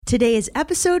Today's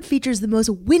episode features the most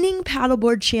winning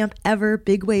paddleboard champ ever,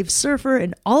 big wave surfer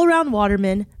and all-around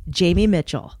waterman, Jamie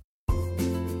Mitchell.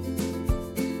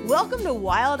 Welcome to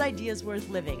Wild Ideas Worth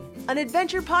Living, an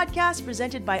adventure podcast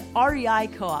presented by REI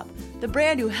Co-op, the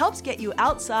brand who helps get you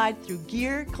outside through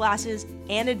gear, classes,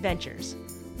 and adventures.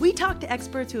 We talk to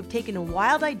experts who have taken a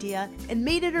wild idea and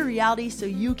made it a reality so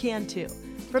you can too.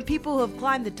 From people who have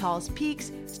climbed the tallest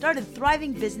peaks, started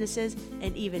thriving businesses,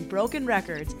 and even broken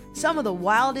records, some of the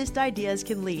wildest ideas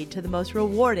can lead to the most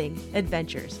rewarding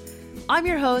adventures. I'm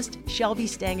your host, Shelby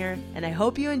Stanger, and I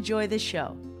hope you enjoy this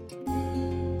show.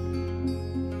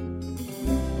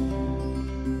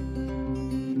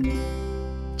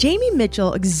 Jamie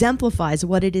Mitchell exemplifies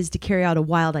what it is to carry out a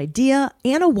wild idea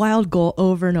and a wild goal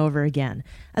over and over again.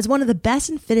 As one of the best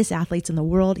and fittest athletes in the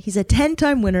world, he's a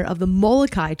 10-time winner of the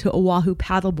Molokai to Oahu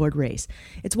paddleboard race.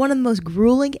 It's one of the most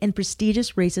grueling and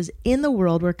prestigious races in the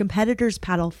world where competitors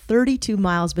paddle 32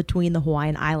 miles between the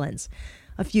Hawaiian Islands.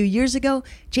 A few years ago,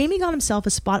 Jamie got himself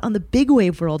a spot on the Big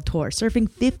Wave World Tour, surfing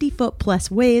 50-foot plus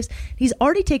waves. He's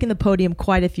already taken the podium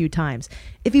quite a few times.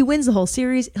 If he wins the whole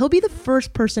series, he'll be the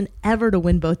first person ever to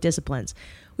win both disciplines.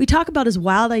 We talk about his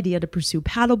wild idea to pursue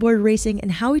paddleboard racing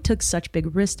and how he took such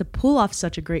big risks to pull off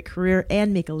such a great career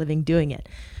and make a living doing it.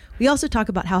 We also talk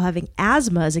about how having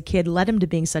asthma as a kid led him to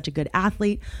being such a good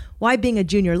athlete, why being a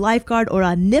junior lifeguard, or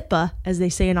a nippa, as they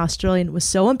say in Australian, was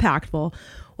so impactful,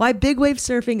 why big wave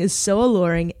surfing is so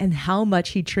alluring, and how much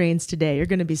he trains today. You're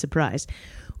going to be surprised.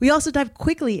 We also dive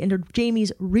quickly into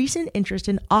Jamie's recent interest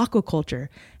in aquaculture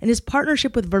and his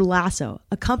partnership with Verlasso,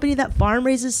 a company that farm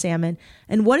raises salmon,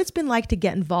 and what it's been like to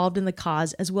get involved in the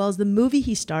cause, as well as the movie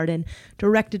he starred in,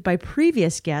 directed by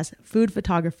previous guest, food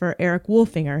photographer Eric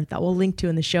Wolfinger, that we'll link to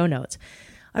in the show notes.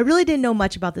 I really didn't know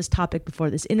much about this topic before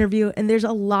this interview, and there's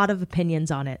a lot of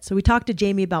opinions on it. So we talked to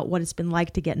Jamie about what it's been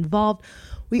like to get involved.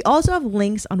 We also have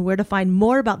links on where to find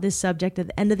more about this subject at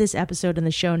the end of this episode in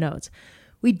the show notes.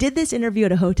 We did this interview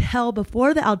at a hotel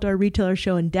before the Outdoor Retailer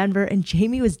show in Denver, and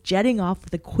Jamie was jetting off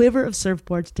with a quiver of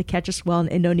surfboards to catch a swell in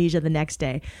Indonesia the next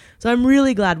day. So I'm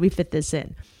really glad we fit this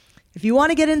in. If you want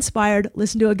to get inspired,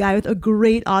 listen to a guy with a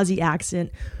great Aussie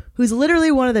accent who's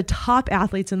literally one of the top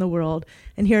athletes in the world,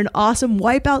 and hear an awesome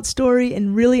wipeout story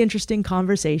and really interesting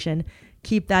conversation.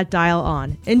 Keep that dial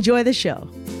on. Enjoy the show.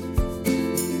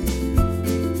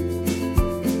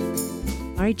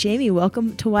 All right, Jamie,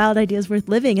 welcome to Wild Ideas Worth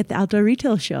Living at the Outdoor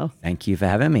Retail Show. Thank you for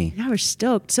having me. Yeah, we're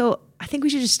stoked. So I think we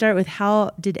should just start with,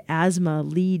 how did asthma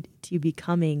lead to you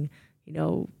becoming,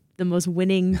 the most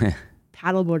winning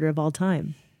paddleboarder of all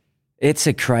time? It's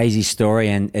a crazy story,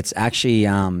 and it's actually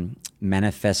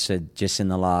manifested just in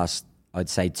the last, I'd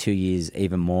say, 2 years,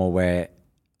 even more, where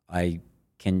I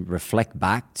can reflect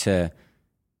back to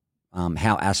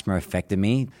how asthma affected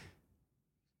me.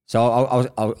 So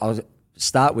I'll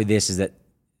start with this, is that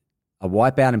a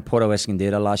wipeout in Puerto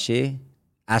Escondido last year,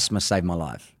 asthma saved my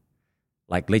life.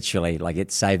 Like literally, like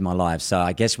it saved my life. So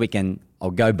I guess I'll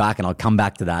go back and I'll come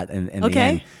back to that in the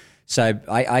end. So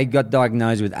I got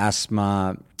diagnosed with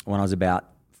asthma when I was about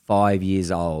 5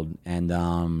 years old. And,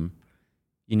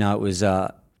 it was,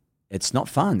 it's not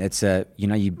fun. It's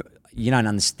you don't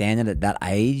understand it at that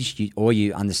age. All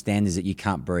you understand is that you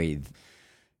can't breathe.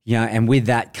 And with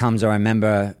that comes, I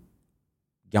remember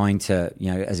going to,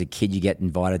 as a kid, you get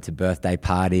invited to birthday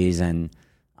parties, and,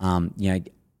 and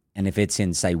if it's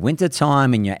in, say,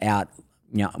 wintertime and you're out,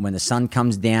 when the sun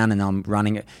comes down and I'm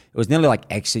running, it was nearly like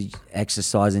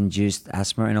exercise-induced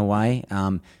asthma in a way.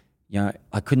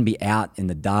 I couldn't be out in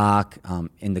the dark,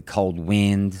 in the cold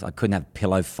wind. I couldn't have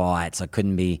pillow fights. I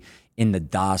couldn't be in the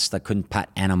dust. I couldn't pat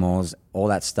animals. All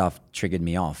that stuff triggered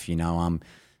me off, I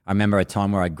remember a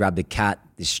time where I grabbed a cat,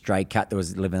 this stray cat that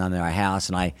was living under our house,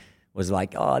 and I was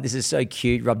like, oh, this is so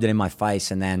cute, rubbed it in my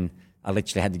face, and then I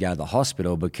literally had to go to the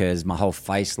hospital because my whole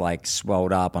face like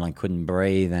swelled up and I couldn't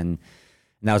breathe. And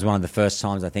that was one of the first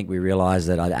times I think we realized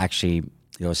that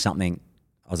there was something,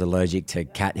 I was allergic to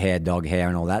cat hair, dog hair,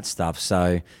 and all that stuff.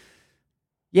 So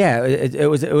yeah, it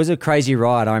was a crazy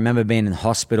ride. I remember being in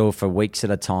hospital for weeks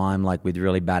at a time, like with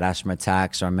really bad asthma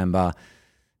attacks. I remember,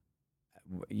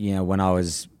 when I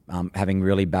was having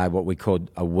really bad, what we called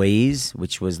a wheeze,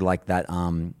 which was like that,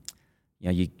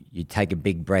 you take a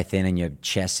big breath in and your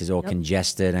chest is all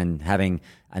congested, and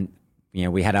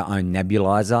we had our own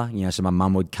nebulizer, so my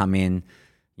mum would come in,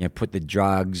 put the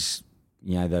drugs,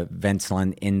 the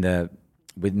Ventolin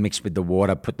mixed with the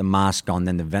water, put the mask on,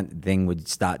 then the vent thing would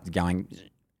start going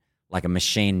like a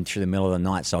machine through the middle of the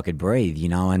night so I could breathe,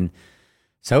 and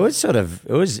so it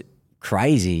was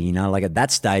crazy, like at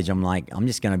that stage I'm like, I'm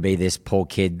just going to be this poor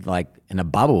kid like in a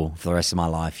bubble for the rest of my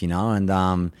life,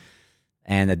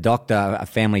 And a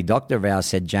family doctor of ours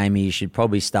said, Jamie, you should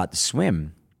probably start to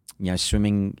swim.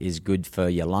 Swimming is good for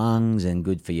your lungs and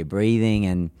good for your breathing,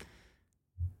 and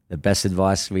the best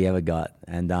advice we ever got.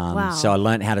 And so I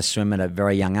learned how to swim at a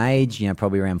very young age,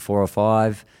 probably around 4 or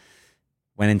 5.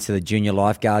 Went into the junior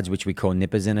lifeguards, which we call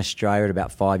nippers in Australia, at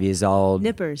about 5 years old.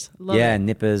 Nippers, love it.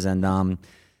 Nippers, and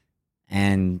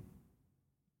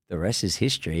the rest is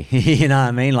history. You know what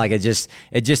I mean? Like it just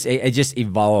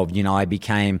evolved.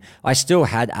 I still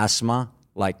had asthma,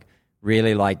 like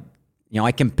really, like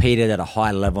I competed at a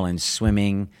high level in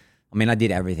swimming. I mean, I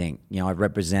did everything. I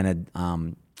represented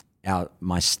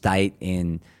my state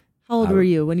in. How old were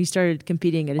you when you started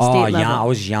competing at a state level? I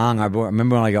was young. I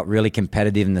remember when I got really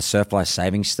competitive in the surf life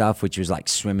saving stuff, which was like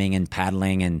swimming and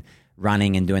paddling and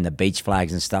running and doing the beach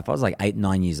flags and stuff. I was like 8,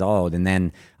 9 years old. And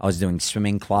then I was doing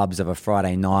swimming clubs of a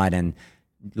Friday night and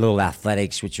little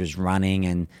athletics, which was running.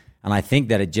 And I think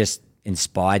that it just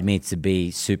inspired me to be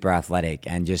super athletic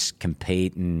and just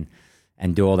compete and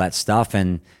do all that stuff.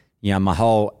 And, my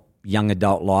whole young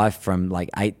adult life from like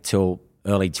 8 till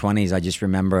early 20s, I just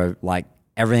remember like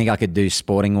everything I could do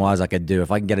sporting wise, I could do. If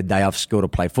I could get a day off school to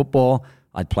play football,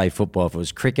 I'd play football. If it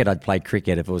was cricket, I'd play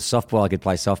cricket. If it was softball, I could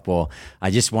play softball.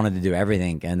 I just wanted to do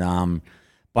everything. And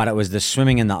but it was the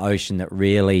swimming in the ocean that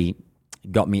really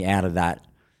got me out of that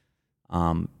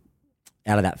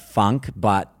funk.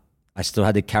 But I still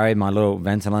had to carry my little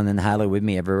Ventolin inhaler with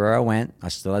me everywhere I went. I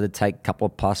still had to take a couple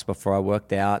of puffs before I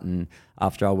worked out and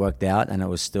after I worked out, and it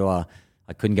was still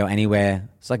I couldn't go anywhere.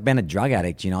 It's like being a drug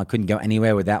addict, I couldn't go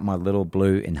anywhere without my little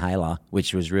blue inhaler,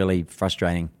 which was really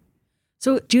frustrating.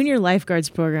 So junior lifeguards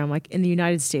program, like in the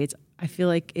United States, I feel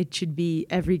like it should be,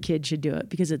 every kid should do it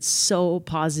because it's so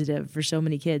positive for so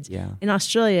many kids. Yeah. In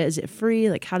Australia, is it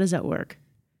free? Like, how does that work?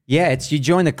 Yeah, you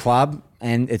join the club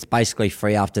and it's basically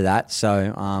free after that.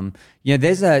 So,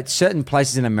 there's certain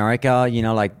places in America,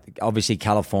 like obviously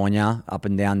California, up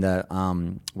and down the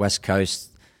West Coast.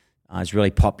 It's really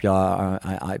popular.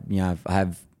 I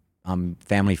have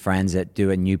family friends that do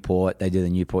it in Newport. They do the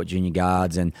Newport Junior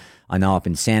Guards, and I know up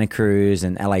in Santa Cruz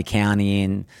and LA County,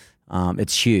 and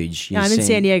it's huge. Yeah, I'm in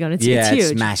San Diego, and it's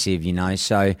huge. It's massive,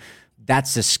 So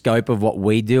that's the scope of what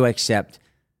we do, except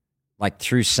like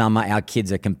through summer, our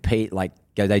kids are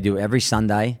they do it every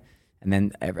Sunday, and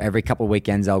then every couple of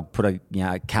weekends they'll put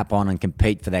a cap on and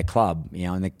compete for their club,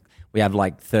 and we have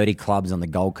like 30 clubs on the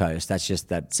Gold Coast. That's just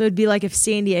that. So it'd be like if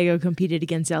San Diego competed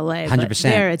against LA. 100%. But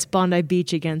there it's Bondi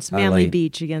Beach against Manly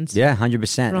Beach against. Yeah,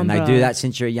 100%. And they do that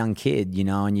since you're a young kid,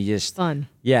 and you just. Fun.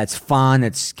 Yeah, it's fun.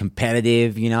 It's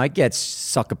competitive. It gets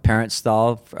soccer parent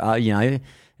style.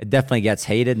 It definitely gets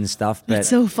heated and stuff. But it's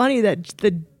so funny that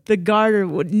the guard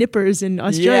or nippers in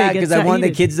Australia. Yeah, because they want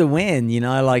their kids to win,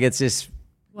 like it's just.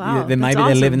 Wow. Maybe awesome.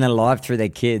 They're living their life through their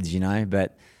kids,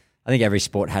 but. I think every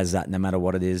sport has that, no matter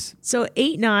what it is. So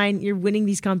 8, 9, you're winning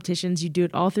these competitions. You do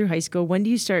it all through high school. When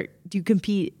do you start? Do you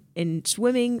compete in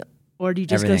swimming, or do you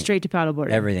just go straight to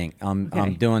paddleboarding? Everything.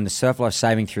 I'm doing the surf life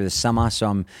saving through the summer, so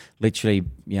I'm literally,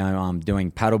 I'm doing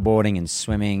paddleboarding and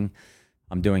swimming.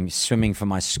 I'm doing swimming for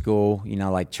my school.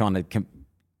 Like trying to,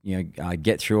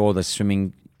 get through all the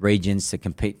swimming regions to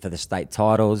compete for the state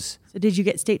titles. So did you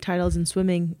get state titles in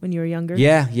swimming when you were younger?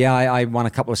 Yeah. I won a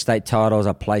couple of state titles.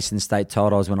 I placed in state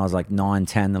titles when I was like 9,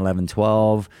 10, 11,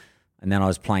 12. And then I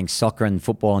was playing soccer and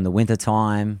football in the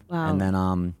wintertime. Wow. And then,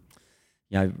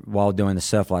 while doing the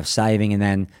surf life saving. And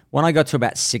then when I got to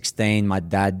about 16, my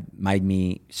dad made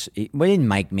me, he didn't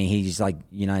make me, he's like,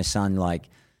 son, like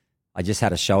I just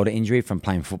had a shoulder injury from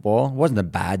playing football. It wasn't a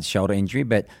bad shoulder injury,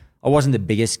 but I wasn't the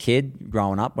biggest kid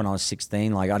growing up when I was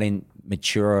 16. Like I didn't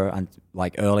mature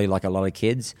like early like a lot of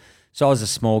kids. So I was a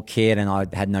small kid and I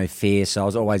had no fear. So I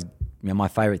was always, my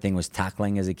favorite thing was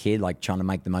tackling as a kid, like trying to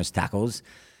make the most tackles,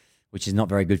 which is not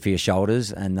very good for your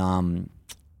shoulders. And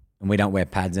we don't wear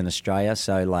pads in Australia.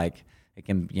 So like it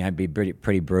can, be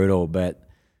pretty brutal. But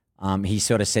he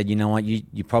sort of said, you know what,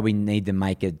 you probably need to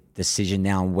make a decision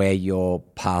now on where your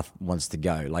path wants to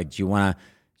go. Like, do you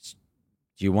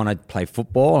want to play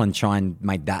football and try and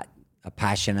make that a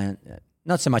passion,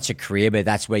 not so much a career, but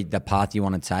that's where the path you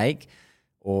want to take?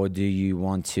 Or do you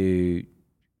want to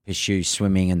pursue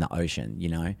swimming in the ocean,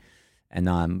 And,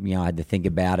 I had to think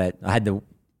about it. I had the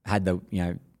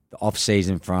the off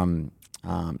season from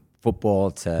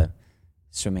football to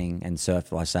swimming and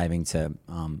surf life saving to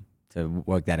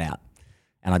work that out.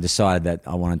 And I decided that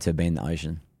I wanted to be in the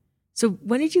ocean. So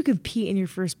when did you compete in your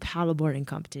first paddleboarding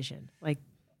competition?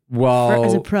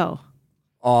 As a pro?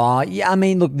 Yeah, I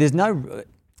mean, look,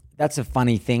 that's a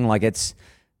funny thing. Like it's,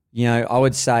 I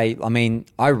would say, I mean,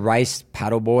 I raced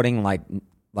paddleboarding,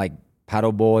 like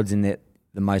paddleboards in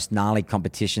the most gnarly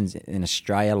competitions in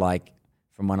Australia, like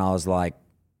from when I was like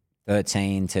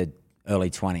 13 to early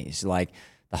 20s. Like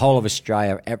the whole of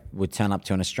Australia would turn up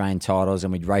to an Australian titles,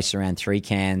 and we'd race around 3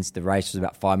 cans. The race was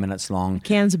about 5 minutes long.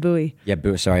 Can's a buoy. Yeah,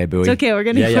 sorry, a buoy. It's okay. We're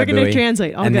gonna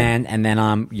translate. All and good.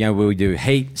 then we would do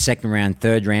heat, second round,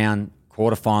 third round,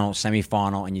 quarterfinal,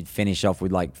 semi-final, and you'd finish off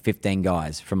with like 15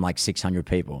 guys from like 600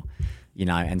 people.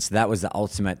 And so that was the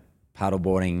ultimate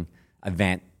paddleboarding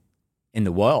event in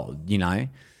the world.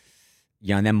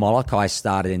 And then Molokai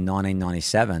started in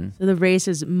 1997. So the race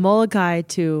is Molokai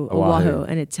to Oahu,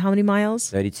 and it's how many miles?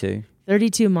 32.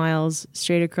 32 miles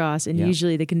straight across, and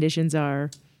usually the conditions are...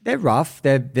 They're rough.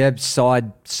 They're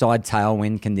side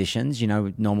tailwind conditions,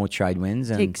 with normal trade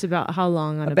winds. And takes about how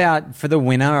long on for the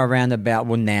winter, around about,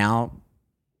 now,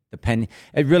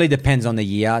 it really depends on the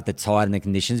year, the tide and the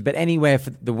conditions, but anywhere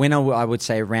for the winter, I would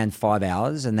say around 5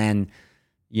 hours, and then,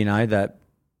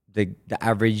 the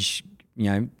average,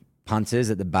 punters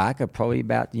at the back are probably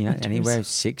about, anywhere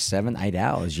 6, 7, 8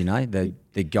 hours,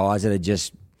 the guys that are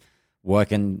just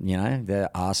working, their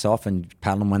ass off and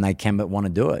paddling when they can but want to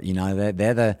do it.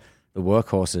 They're the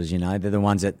workhorses, they're the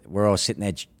ones that we're all sitting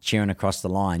there cheering across the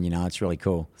line. It's really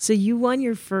cool. So you won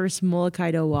your first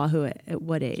Molokai to Oahu at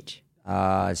what age?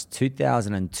 It's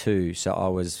 2002, so I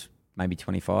was maybe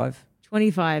 25.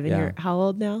 25, and you're how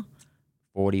old now?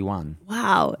 41.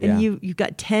 Wow, and you've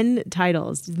got 10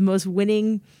 titles, the most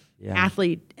winning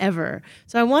athlete ever.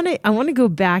 So I want to go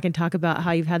back and talk about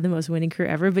how you've had the most winning career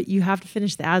ever, but you have to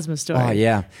finish the asthma story. Oh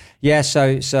yeah.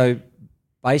 So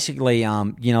basically,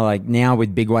 like now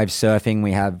with big wave surfing,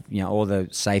 we have all the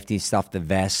safety stuff, the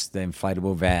vests, the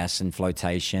inflatable vests, and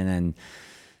flotation,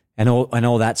 and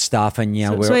all that stuff. And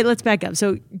so wait, let's back up.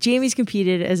 So Jamie's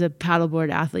competed as a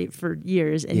paddleboard athlete for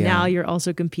years, and now you're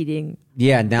also competing.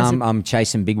 Yeah, now I'm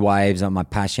chasing big waves. My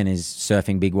passion is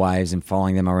surfing big waves and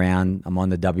following them around. I'm on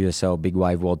the WSL Big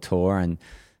Wave World Tour,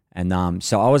 and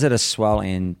so I was at a swell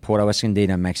in Puerto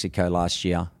Escondido, Mexico last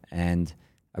year, and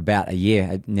about a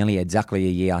year, nearly exactly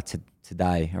a year to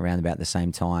today, around about the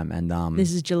same time. And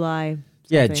this is July.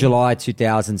 Yeah, July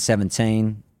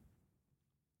 2017.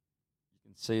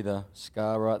 See the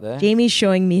scar right there? Jamie's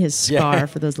showing me his scar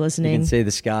for those listening. You can see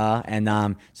the scar.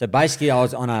 And so basically I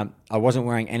wasn't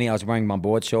wearing any, I was wearing my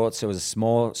board shorts. It was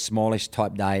a smallish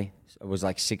type day. It was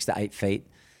like 6 to 8 feet.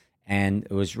 And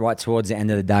it was right towards the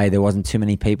end of the day. There wasn't too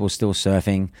many people still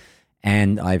surfing.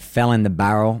 And I fell in the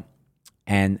barrel,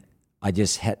 and I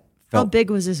just How big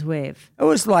was this wave? It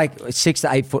was like 6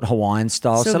 to 8 foot Hawaiian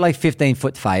style. So like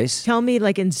 15-foot face. Tell me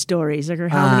like in stories, like or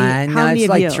how many it's of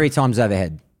like you? 3 times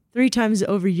overhead. 3 times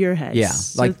over your head. Yeah,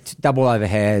 like double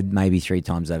overhead, maybe 3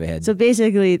 times overhead. So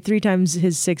basically 3 times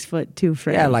his 6'2"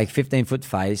 frame. Yeah, like 15-foot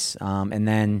face. And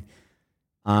then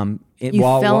you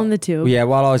fell in the tube. Yeah,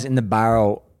 while I was in the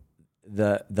barrel,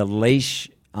 the leash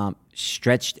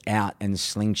stretched out and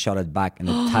slingshotted back, and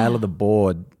the tail of the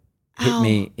board hit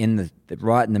me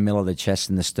right in the middle of the chest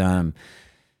and the sternum.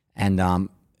 And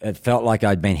it felt like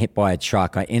I'd been hit by a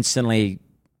truck. I instantly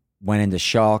went into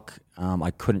shock.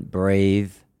 I couldn't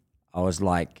breathe. I was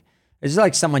like, it's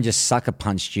like someone just sucker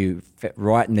punched you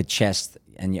right in the chest,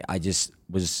 and I just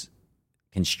was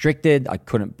constricted. I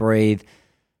couldn't breathe.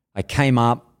 I came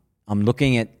up. I'm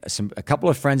looking at a couple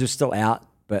of friends were still out,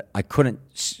 but I couldn't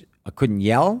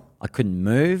yell. I couldn't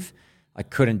move. I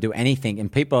couldn't do anything. And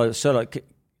people are sort of,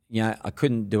 I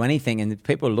couldn't do anything. And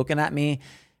people are looking at me,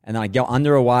 and I go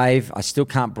under a wave. I still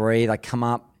can't breathe. I come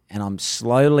up, and I'm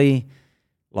slowly,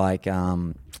 like,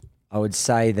 I would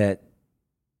say that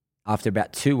after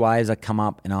about 2 waves, I come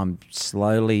up and I'm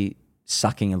slowly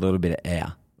sucking a little bit of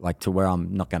air, like to where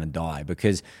I'm not going to die,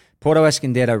 because Puerto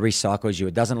Escondido recycles you.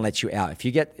 It doesn't let you out.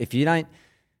 If you don't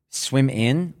swim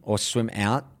in or swim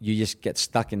out, you just get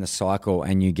stuck in the cycle,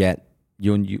 and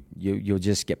you'll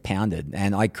just get pounded.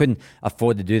 And I couldn't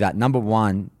afford to do that. Number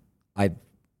one, I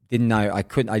didn't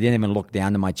even look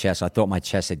down to my chest. I thought my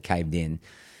chest had caved in.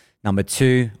 Number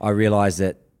two, I realized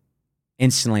that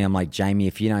instantly. I'm like, Jamie,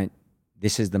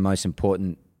 this is the most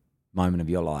important moment of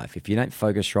your life. If you don't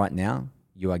focus right now,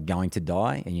 you are going to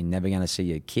die, and you're never going to see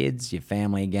your kids, your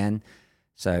family again.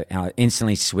 So I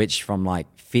instantly switched from like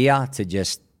fear to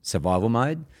just survival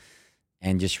mode,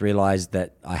 and just realized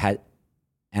that I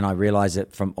realized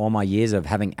that from all my years of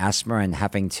having asthma and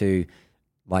having to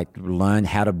like learn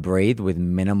how to breathe with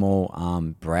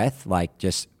minimal breath, like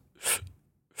just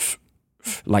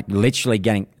like literally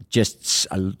getting just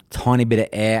a tiny bit of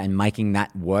air and making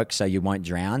that work so you won't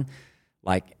drown,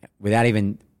 like without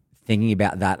even thinking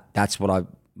about that. That's what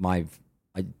my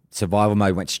survival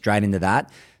mode went straight into that.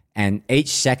 And each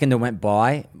second that went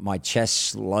by, my chest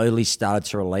slowly started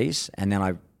to release, and then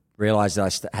I realized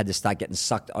that I had to start getting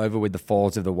sucked over with the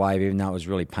falls of the wave, even though it was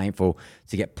really painful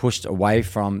to get pushed away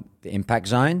from the impact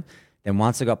zone. Then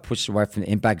once I got pushed away from the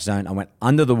impact zone, I went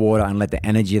under the water and let the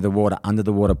energy of the water under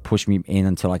the water push me in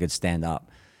until I could stand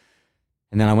up.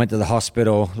 And then I went to the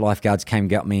hospital. Lifeguards came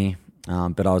got me,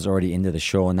 but I was already into the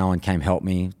shore. No one came help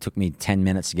me. It took me 10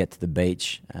 minutes to get to the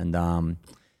beach, and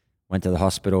went to the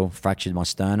hospital, fractured my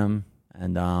sternum,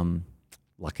 and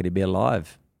lucky to be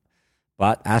alive.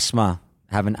 But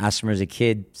having asthma as a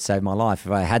kid saved my life.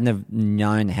 If I hadn't have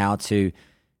known how to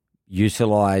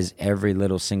utilize every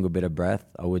little single bit of breath,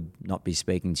 I would not be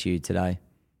speaking to you today.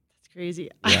 That's crazy. Yeah.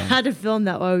 I had to film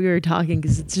that while we were talking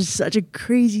because it's just such a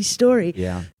crazy story.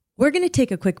 Yeah. We're going to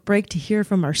take a quick break to hear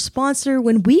from our sponsor.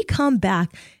 When we come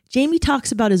back, Jamie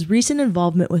talks about his recent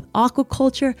involvement with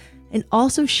aquaculture and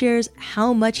also shares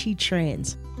how much he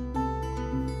trains.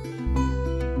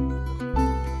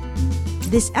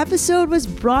 This episode was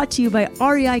brought to you by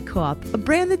REI Co-op, a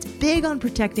brand that's big on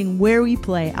protecting where we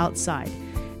play outside.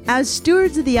 As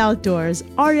stewards of the outdoors,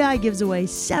 REI gives away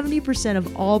 70%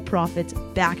 of all profits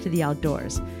back to the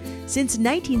outdoors. Since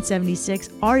 1976,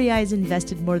 REI has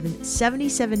invested more than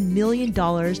 $77 million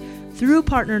through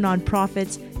partner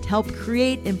nonprofits to help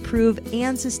create, improve,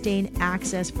 and sustain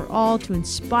access for all to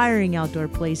inspiring outdoor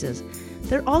places.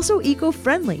 They're also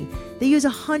eco-friendly. They use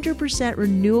 100%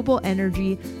 renewable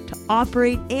energy to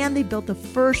operate, and they built the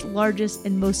first, largest,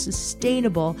 and most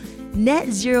sustainable net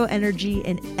zero energy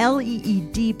and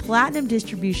LEED platinum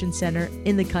distribution center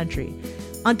in the country.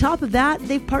 On top of that,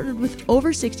 they've partnered with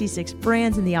over 66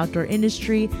 brands in the outdoor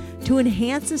industry to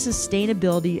enhance the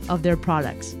sustainability of their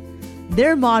products.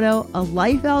 Their motto, "A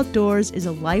life outdoors is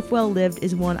a life well lived,"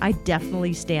 is one I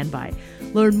definitely stand by.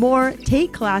 Learn more,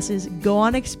 take classes, go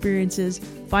on experiences,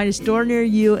 find a store near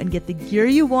you, and get the gear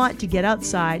you want to get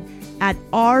outside at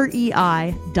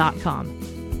rei.com.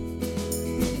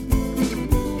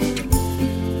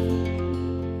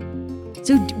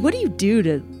 So what do you do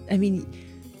to,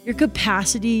 your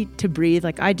capacity to breathe?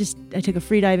 Like I took a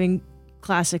freediving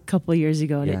class a couple of years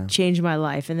ago and it changed my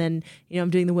life. And then,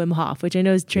 I'm doing the Wim Hof, which I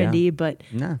know is trendy, but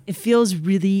it feels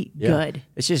really good.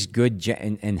 It's just good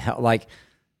and like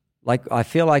I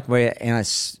feel like we're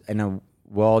in a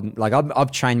world, like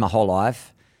I've trained my whole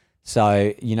life.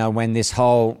 So, when this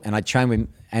whole, and I trained with,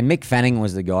 and Mick Fanning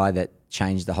was the guy that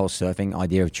changed the whole surfing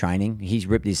idea of training. He's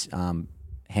ripped his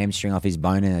hamstring off his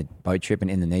bone in a boat trip in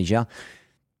Indonesia.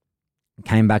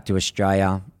 Came back to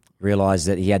Australia, realized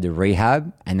that he had to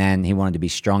rehab, and then he wanted to be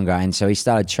stronger. And so he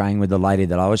started training with the lady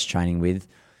that I was training with.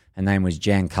 Her name was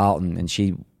Jan Carlton, and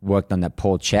she worked on that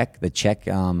Paul Check, the Check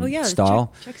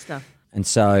style. Check stuff. And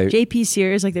so JP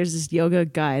Sears, like there's this yoga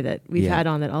guy that we've had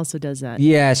on that also does that.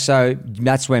 Yeah, so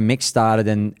that's where Mick started,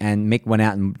 and Mick went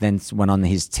out and then went on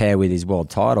his tear with his world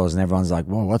titles, and everyone's like,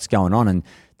 "Whoa, what's going on?" And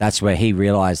that's where he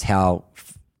realized how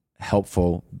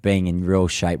helpful being in real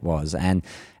shape was, and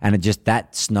it just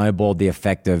that snowballed the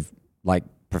effect of like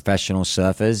professional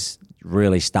surfers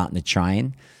really starting to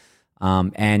train.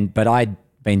 But I'd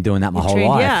been doing that my whole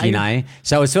life,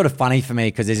 So it's sort of funny for me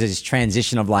because there's this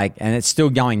transition of like, and it's still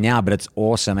going now, but it's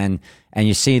awesome. And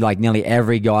you see like nearly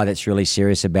every guy that's really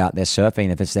serious about their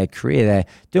surfing, if it's their career, they're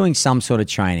doing some sort of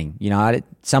training.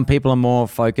 Some people are more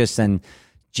focused and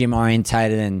gym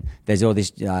orientated, and there's all this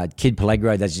Kid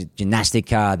Pellegro, there's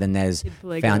gymnastica, then there's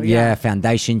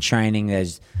foundation training,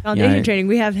 there's foundation training.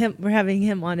 We're having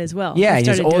him on as well. Yeah,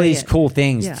 there's all these cool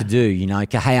things to do.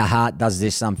 Kahea Hart does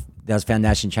this, does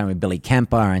foundation training with Billy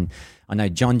Kemper, and I know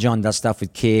John does stuff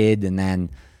with Kid, and then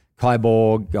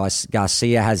Kyborg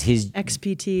Garcia has his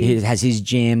XPT. He has his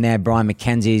gym there. Brian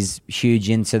McKenzie's huge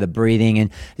into the breathing, and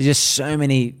there's just so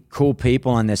many cool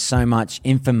people, and there's so much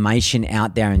information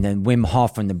out there. And then Wim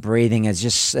Hof and the breathing, there's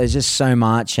just so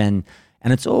much, and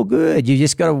it's all good. You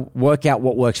just got to work out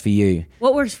what works for you.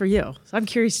 What works for you? So I'm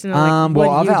curious to know.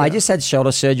 I just had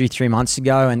shoulder surgery 3 months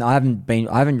ago, and I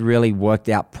haven't really worked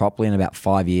out properly in about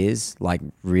 5 years. Like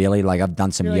really, like I've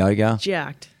done some yoga.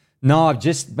 Jacked. No, I've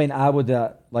just been able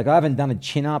to, like I haven't done a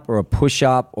chin up or a push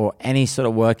up or any sort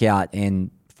of workout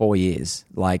in 4 years.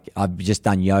 Like I've just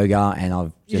done yoga,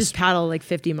 and You just paddle like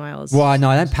 50 miles. Well, no,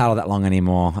 I don't paddle that long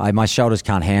anymore. My shoulders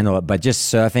can't handle it, but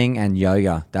just surfing and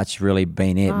yoga, that's really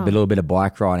been it. A little bit of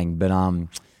bike riding, but I'm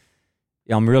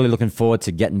really looking forward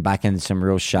to getting back into some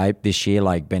real shape this year,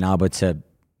 like being able to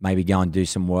maybe go and do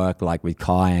some work like with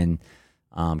Kai and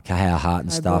Kahea Hart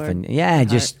and stuff, and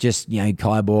just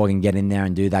Kyborg and get in there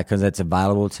and do that because it's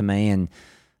available to me.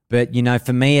 But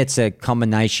for me, it's a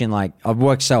combination. Like I've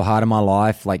worked so hard in my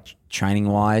life, like training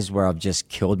wise, where I've just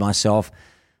killed myself.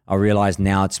 I realize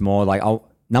now it's more like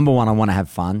number one, I want to have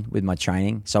fun with my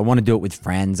training. So I want to do it with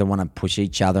friends. I want to push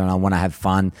each other and I want to have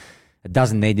fun. It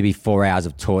doesn't need to be 4 hours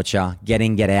of torture. Get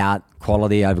in, get out,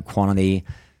 quality over quantity.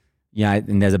 You know,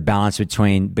 and there's a balance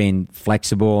between being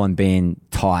flexible and being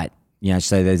tight. You know,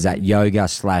 so there's that yoga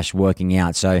 / working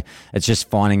out. So it's just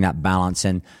finding that balance.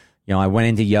 And, you know, I went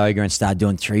into yoga and started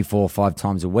doing 3, 4, 5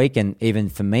 times a week. And even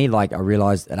for me, like I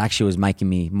realized it actually was making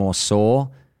me more sore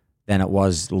than it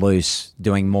was loose,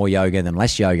 doing more yoga than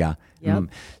less yoga. Yep.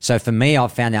 So for me, I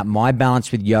found out my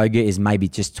balance with yoga is maybe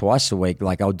just twice a week.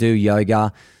 Like I'll do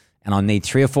yoga and I'll need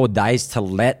 3 or 4 days to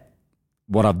let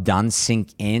what I've done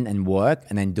sink in and work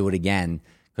and then do it again.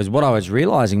 Because what I was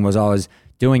realizing was I was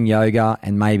doing yoga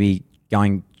and maybe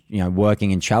going, you know,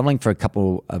 working and traveling for a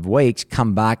couple of weeks,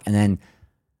 come back and then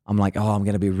I'm like, oh, I'm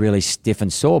going to be really stiff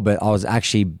and sore. But I was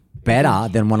actually better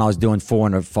than when I was doing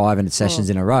 400, 500 sessions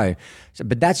in a row. So,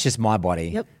 but that's just my body.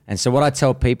 Yep. And so what I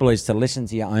tell people is to listen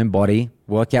to your own body,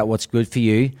 work out what's good for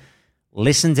you,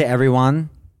 listen to everyone,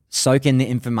 soak in the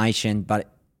information,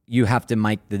 but you have to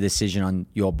make the decision on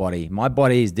your body. My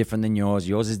body is different than yours.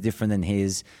 Yours is different than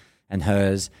his and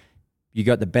hers. You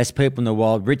got the best people in the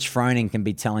world. Rich Froning can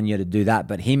be telling you to do that,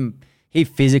 but he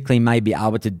physically may be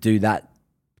able to do that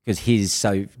because he's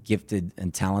so gifted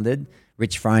and talented.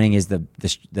 Rich Froning is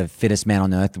the fittest man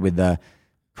on earth with the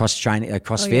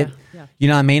CrossFit. Oh, yeah. You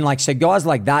know what I mean? Like, so guys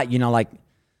like that, like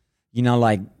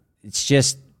it's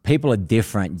just people are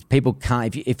different. People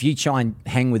can't, if you try and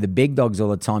hang with the big dogs all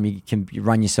the time, you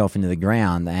run yourself into the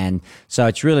ground. And so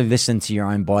it's really listen to your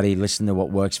own body, listen to what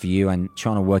works for you and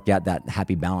trying to work out that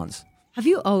happy balance. Have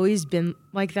you always been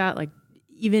like that? Like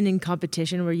even in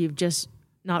competition where you've just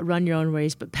not run your own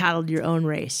race, but paddled your own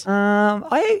race?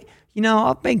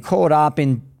 I've been caught up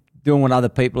in doing what other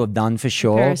people have done for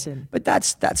sure. Comparison. But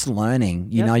that's learning.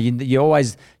 You know, you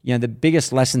always, the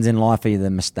biggest lessons in life are the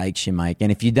mistakes you make.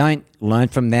 And if you don't learn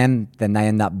from them, then they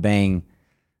end up being,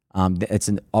 it's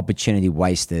an opportunity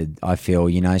wasted, I feel,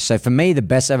 So for me, the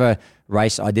best ever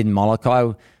race I did in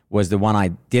Molokai was the one I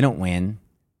didn't win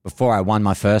before I won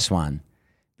my first one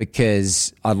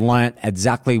because I learned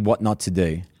exactly what not to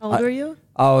do. How old were you?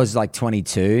 I was like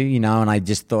 22, and I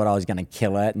just thought I was going to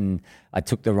kill it. And I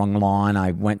took the wrong line.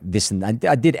 I went this and that.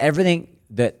 I did everything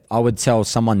that I would tell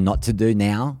someone not to do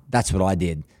now. That's what I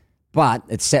did. But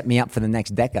it set me up for the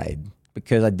next decade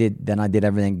because I did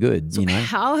everything good, So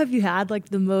how have you had like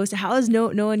the most, how has no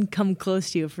one come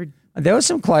close to you for? There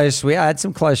was we had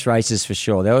some close races for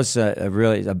sure. There was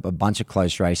a bunch of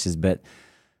close races, but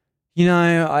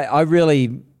I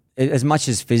really, as much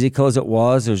as physical as it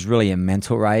was really a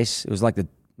mental race. It was like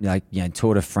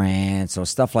Tour de France or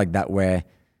stuff like that where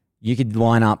you could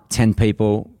line up 10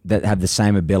 people that have the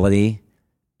same ability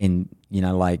in,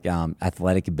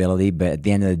 athletic ability, but at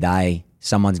the end of the day,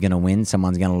 someone's going to win,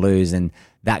 someone's going to lose, and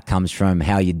that comes from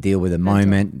how you deal with the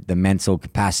moment, the mental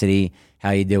capacity, how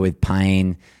you deal with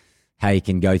pain, how you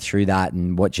can go through that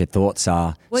and what your thoughts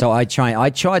are. So I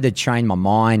tried to train my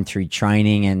mind through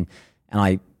training and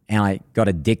I got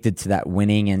addicted to that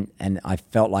winning and I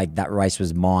felt like that race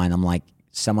was mine. I'm like,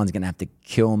 someone's going to have to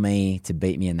kill me to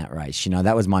beat me in that race.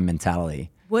 That was my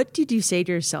mentality. What did you say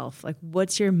to yourself? Like,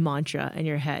 what's your mantra in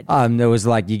your head? There was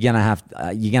like, you're going to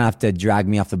have to drag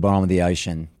me off the bottom of the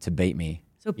ocean to beat me.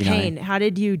 So pain, how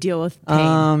did you deal with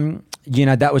pain?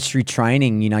 That was through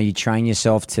training. You train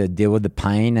yourself to deal with the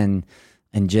pain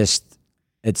and just,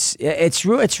 it's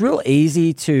real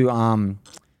easy to, I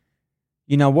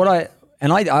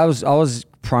was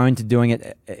prone to doing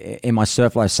it in my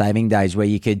surf life saving days where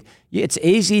it's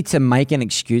easy to make an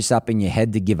excuse up in your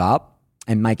head to give up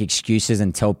and make excuses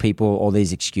and tell people all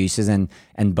these excuses and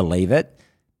believe it.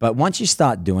 But once you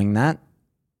start doing that,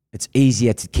 it's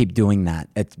easier to keep doing that.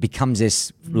 It becomes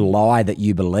this lie that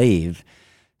you believe.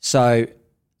 So,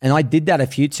 and I did that a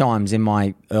few times in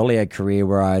my earlier career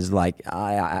where I was like,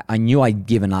 I knew I'd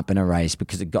given up in a race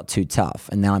because it got too tough.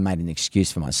 And then I made an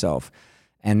excuse for myself.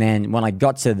 And then when I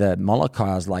got to the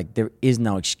Molokai, I was like, there is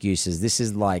no excuses. This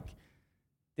is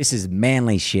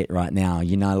manly shit right now.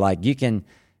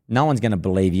 No one's going to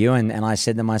believe you. And I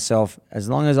said to myself, as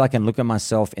long as I can look at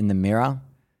myself in the mirror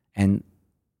and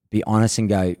be honest and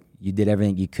go, you did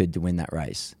everything you could to win that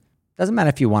race. Doesn't matter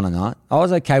if you won or not. I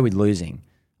was okay with losing.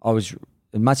 As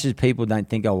much as people don't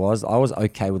think I was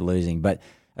okay with losing. But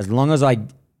as long as I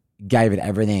gave it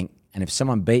everything, and if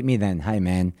someone beat me, then, hey,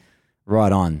 man,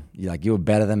 right on. You were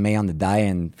better than me on the day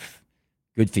and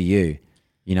good for you,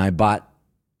 but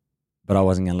I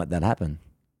wasn't going to let that happen.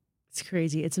 It's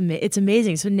crazy. It's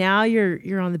amazing. So now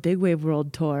you're on the Big Wave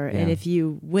World Tour. Yeah. And if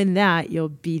you win that, you'll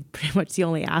be pretty much the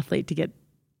only athlete to get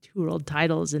 2 world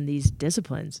titles in these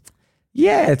disciplines.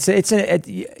 Yeah,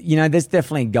 there's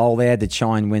definitely a goal there to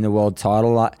try and win the world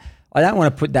title. I don't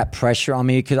want to put that pressure on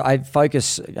me because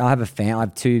I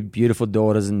have two beautiful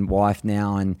daughters and wife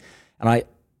now, and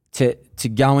to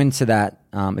go into that.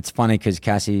 It's funny because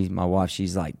Cassie, my wife,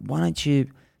 she's like, do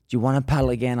you want to paddle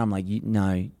again? I'm like,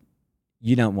 no,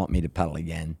 you don't want me to paddle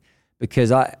again,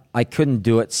 because I couldn't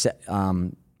do it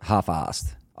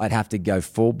half-assed. I'd have to go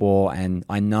full bore, and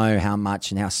I know how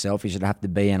much and how selfish it'd have to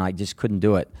be, and I just couldn't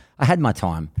do it. I had my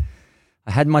time.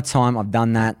 I've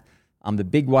done that. The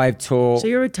big wave tour. So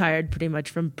you're retired pretty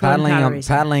much from paddling.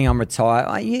 Paddling, I'm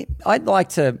retired. I'd like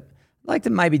to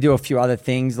maybe do a few other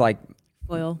things like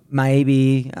foil.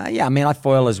 Maybe, yeah. I mean, I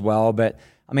foil as well, but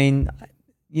I mean,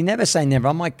 you never say never.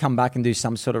 I might come back and do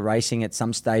some sort of racing at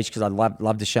some stage because I'd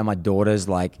love to show my daughters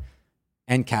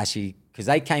and Cassie, because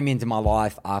they came into my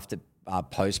life after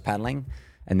post paddling,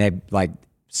 and they're like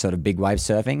sort of big wave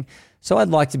surfing. So I'd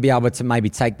like to be able to maybe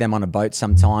take them on a boat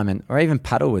sometime, or even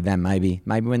paddle with them. Maybe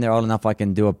when they're old enough, I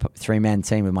can do a 3-man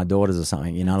team with my daughters or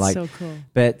something. So cool.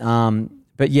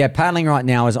 But yeah, paddling right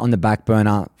now is on the back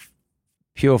burner.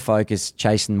 Pure focus,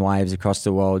 chasing waves across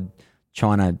the world,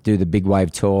 trying to do the big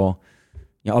wave tour.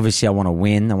 Obviously, I want to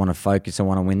win. I want to focus. I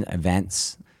want to win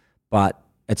events, but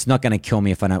it's not going to kill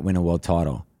me if I don't win a world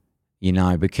title.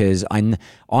 Because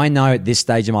I know at this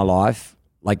stage of my life,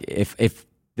 like if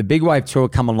the big wave tour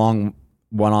come along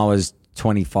when I was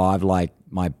 25, like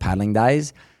my paddling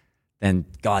days, then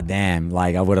goddamn,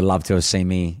 like I would have loved to have seen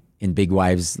me in big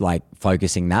waves, like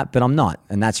focusing that, but I'm not,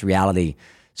 and that's reality.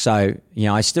 So,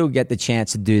 I still get the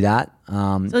chance to do that.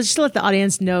 So just to let the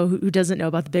audience know who doesn't know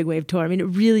about the big wave tour. I mean, it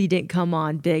really didn't come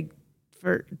on big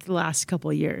for the last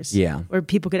couple of years. Yeah. Where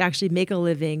people could actually make a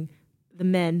living, the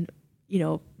men,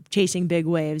 chasing big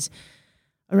waves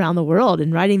around the world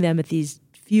and riding them at these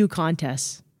few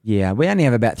contests. Yeah, we only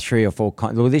have about 3 or 4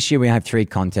 well, this year we have 3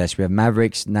 contests. We have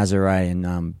Mavericks, Nazare,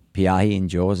 and Piahi in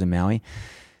Jaws and Maui.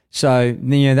 So,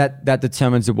 that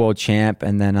determines the world champ.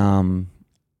 And then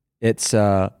it's,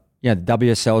 the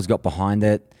WSL's got behind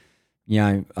it.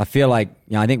 I feel like,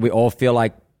 I think we all feel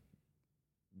like,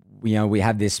 we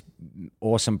have this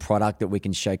awesome product that we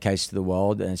can showcase to the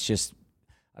world. And it's just,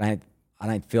 I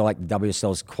don't feel like the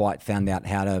WSL's quite found out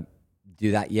how to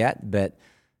do that yet. But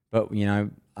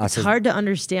it's hard to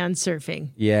understand surfing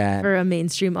for a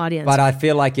mainstream audience. But I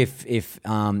feel like if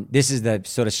this is the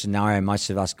sort of scenario most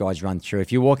of us guys run through.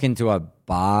 If you walk into a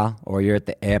bar or you're at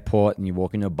the airport and you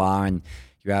walk into a bar and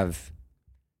you have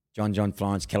John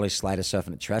Florence, Kelly Slater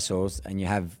surfing at Trestles, and you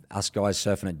have us guys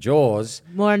surfing at Jaws.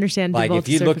 More understandable. Like if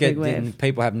you look at it,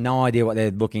 people have no idea what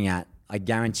they're looking at. I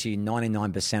guarantee you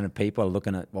 99% of people are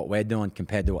looking at what we're doing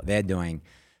compared to what they're doing.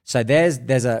 So there's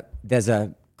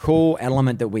a cool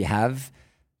element that we have.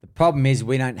 The problem is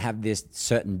we don't have this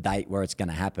certain date where it's going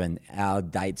to happen. Our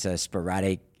dates are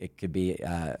sporadic. It could be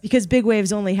because big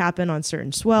waves only happen on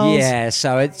certain swells. Yeah,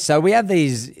 so we have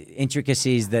these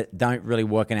intricacies that don't really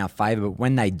work in our favor. But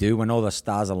when they do, when all the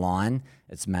stars align,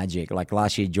 it's magic. Like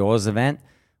last year, Jaws event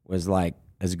was like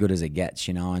as good as it gets,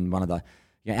 And one of the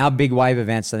our big wave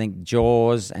events, I think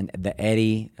Jaws and the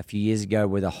Eddie a few years ago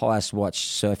were the highest watched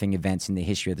surfing events in the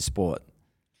history of the sport.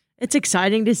 It's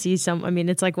exciting to see it's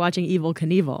like watching Evel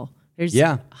Knievel. There's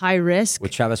high risk.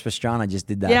 With Travis Pastrana, just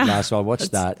did that last, so I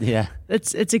watched that. Yeah.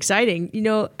 It's exciting.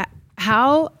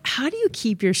 How do you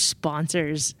keep your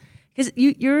sponsors? Because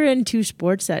you're in 2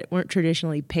 sports that weren't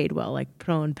traditionally paid well, like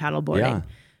pro and paddleboarding. Yeah.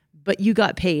 But you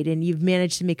got paid and you've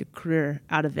managed to make a career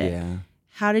out of it. Yeah.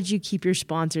 How did you keep your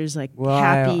sponsors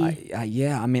happy?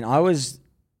 I mean, I was,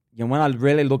 when I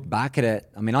really look back at it,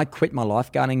 I mean, I quit my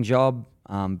lifeguarding job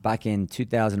back in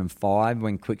 2005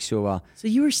 when Quicksilver. So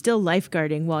you were still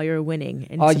lifeguarding while you were winning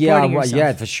and supporting yourself.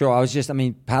 Yeah, for sure. I was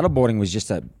paddleboarding was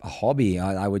just a hobby.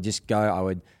 I would just go, I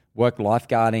would work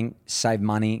lifeguarding, save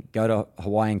money, go to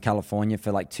Hawaii and California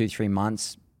for like 2-3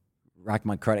 months, rack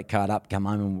my credit card up, come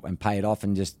home and pay it off,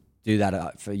 and just do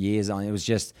that for years. It was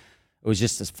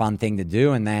just a fun thing to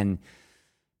do. And then,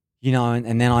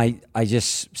 and then I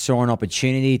just saw an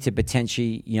opportunity to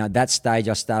potentially, at that stage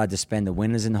I started to spend the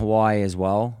winters in Hawaii as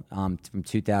well, from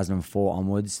 2004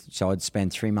 onwards. So I'd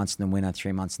spend 3 months in the winter,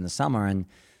 3 months in the summer. And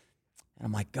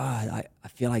I'm like, God, I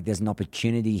feel like there's an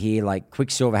opportunity here. Like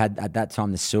Quicksilver had at that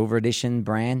time the Silver Edition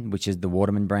brand, which is the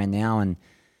Waterman brand now. And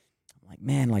I'm like,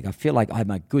 man, I feel like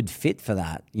I'm a good fit for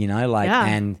that,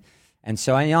 And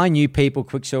so I knew people.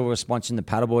 Quicksilver was sponsoring the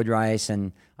paddleboard race.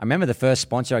 And I remember the first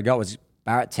sponsor I got was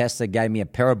Barrett Tester. Gave me a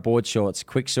pair of board shorts,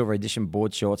 Quicksilver Edition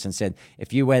board shorts, and said,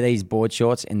 if you wear these board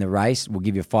shorts in the race, we'll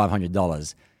give you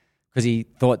 $500. Because he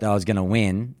thought that I was going to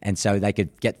win. And so they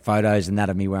could get photos and that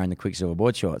of me wearing the Quicksilver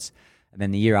board shorts. And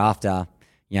then the year after,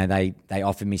 they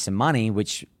offered me some money,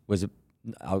 which was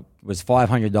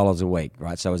 $500 a week,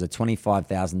 right? So it was a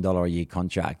 $25,000 a year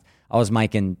contract. I was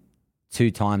making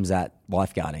 2 times that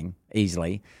lifeguarding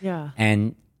easily. Yeah.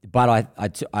 But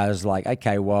I was like,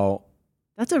 okay, well,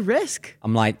 that's a risk.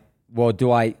 I'm like, well,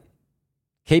 do I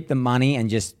keep the money and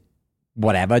just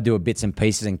whatever, do a bits and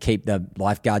pieces and keep the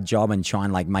lifeguard job and try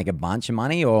and like make a bunch of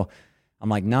money? Or I'm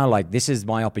like, no, like this is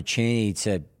my opportunity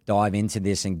to dive into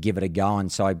this and give it a go.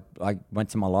 And so I went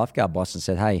to my lifeguard boss and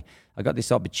said, hey, I got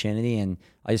this opportunity and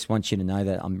I just want you to know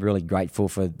that I'm really grateful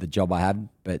for the job I have,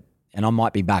 and I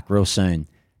might be back real soon.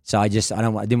 So I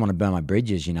didn't want to burn my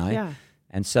bridges, Yeah.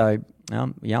 And so,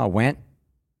 I went,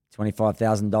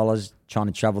 $25,000, trying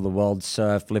to travel the world,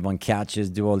 surf, live on couches,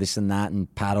 do all this and that,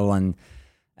 and paddle, and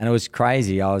it was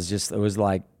crazy. It was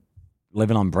like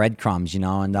living on breadcrumbs, and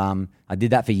I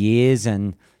did that for years,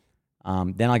 and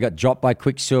then I got dropped by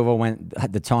Quicksilver.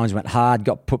 The times went hard,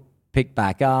 got picked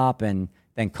back up, and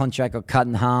then contract got cut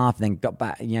in half, then got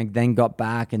back,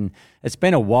 and it's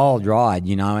been a wild ride,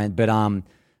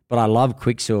 but I love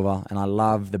Quicksilver and I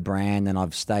love the brand, and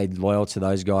I've stayed loyal to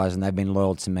those guys and they've been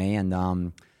loyal to me. And,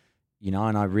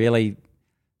 and I really,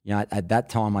 at that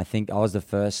time, I think I was the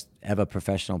first ever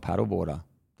professional paddleboarder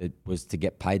that was to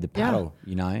get paid to paddle,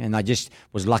 and I just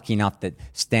was lucky enough that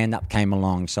stand-up came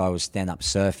along. So I was stand-up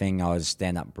surfing, I was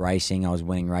stand-up racing, I was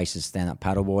winning races, stand-up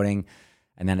paddleboarding.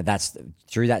 And then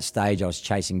through that stage, I was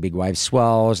chasing big wave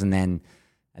swells, and then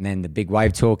the big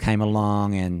wave tour came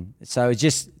along, and so it's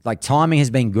just like timing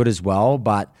has been good as well.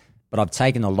 But I've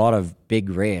taken a lot of big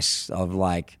risks of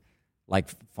like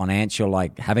financial,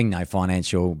 like having no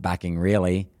financial backing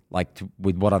really,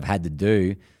 with what I've had to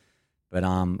do. But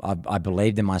I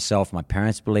believed in myself. My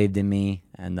parents believed in me,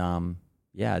 and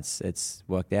it's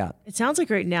worked out. It sounds like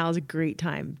right now is a great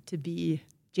time to be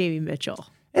Jamie Mitchell.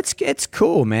 It's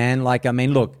cool, man. Like, I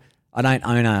mean, look, I don't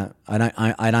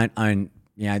own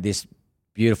this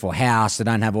beautiful house. I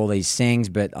don't have all these things,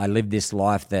 but I live this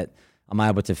life that I'm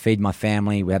able to feed my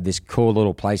family. We have this cool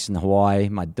little place in Hawaii.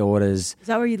 My daughters. Is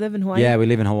that where you live in Hawaii? Yeah, we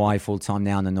live in Hawaii full time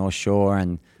now on the North Shore,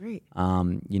 and great. My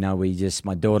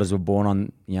daughters were born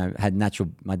on,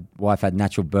 my wife had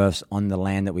natural births on the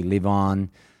land that we live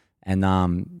on, and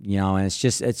and it's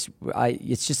just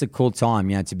a cool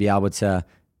time, to be able to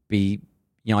be.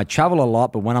 I travel a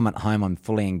lot, but when I'm at home, I'm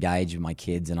fully engaged with my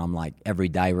kids, and I'm like every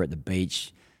day we're at the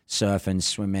beach, surfing,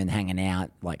 swimming, hanging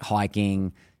out, like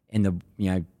hiking.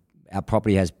 Our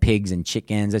property has pigs and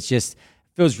chickens. It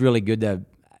feels really good to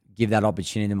give that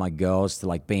opportunity to my girls to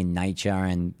like be in nature,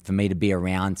 and for me to be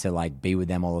around to like be with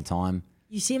them all the time.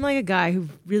 You seem like a guy who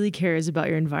really cares about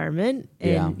your environment,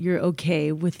 and you're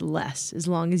okay with less as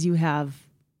long as you have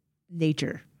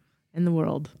nature in the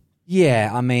world. Yeah,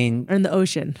 I mean, or in the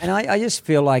ocean. And I just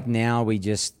feel like now we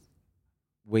need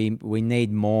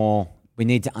more. We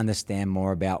need to understand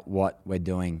more about what we're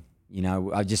doing.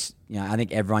 I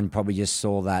think everyone probably just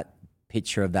saw that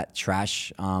picture of that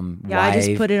trash wave. I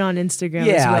just put it on Instagram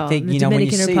as well. I think, when you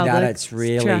Dominican see Republic, that,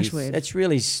 it's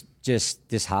really just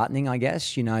disheartening, I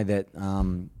guess, that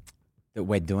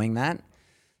we're doing that,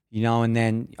 and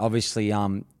then obviously,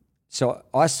 so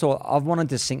I've wanted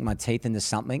to sink my teeth into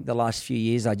something the last few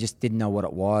years. I just didn't know what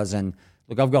it was. And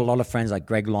look, I've got a lot of friends like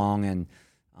Greg Long and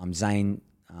Zane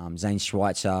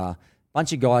Schweitzer, a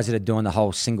bunch of guys that are doing the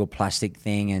whole single plastic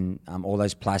thing and all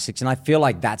those plastics. And I feel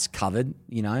like that's covered,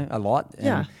 a lot.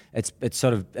 And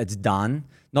it's done.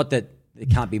 Not that it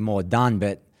can't be more done,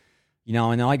 but, and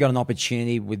then I got an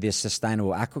opportunity with this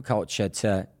sustainable aquaculture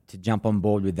to jump on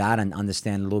board with that and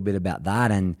understand a little bit about that.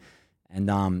 And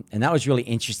that was really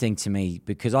interesting to me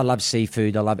because I love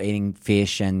seafood. I love eating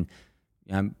fish, and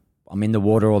I'm in the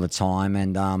water all the time.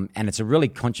 And it's a really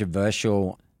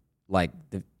controversial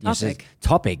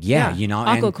topic. Yeah.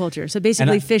 Aquaculture. So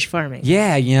basically fish farming.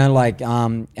 Yeah. And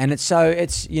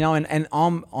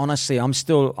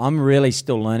I'm really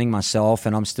still learning myself,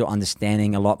 and I'm still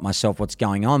understanding a lot myself what's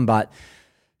going on. But,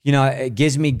 it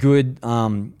gives me a good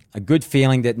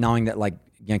feeling that knowing that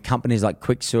companies like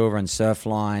Quicksilver and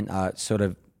Surfline are sort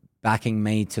of backing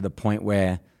me to the point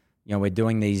where, we're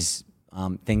doing these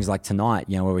things like tonight,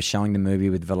 where we're showing the movie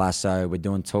with Velasco, we're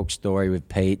doing Talk Story with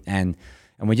Pete, and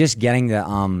we're just getting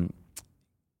the,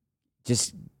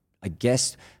 I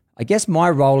guess my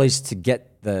role is to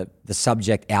get the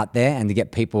subject out there and to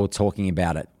get people talking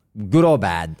about it, good or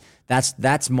bad.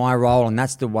 That's my role, and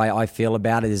that's the way I feel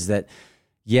about it, is that,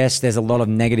 yes, there's a lot of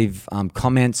negative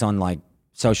comments on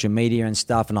social media and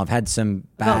stuff, and I've had some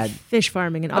bad... About fish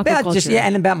farming and aquaculture.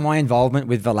 And about my involvement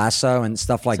with Velasco and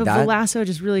stuff like that. So Velasco,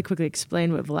 just really quickly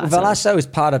explain what Velasco is. Velasco is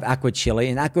part of Aqua Chile,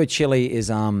 and Aqua Chile is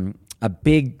a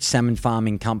big salmon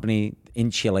farming company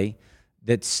in Chile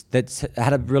that's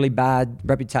had a really bad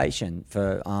reputation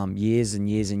for years and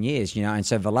years and years, you know. And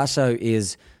so Velasco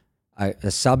is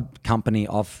a sub company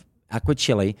of Aqua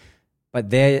Chile, but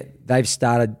they've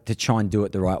started to try and do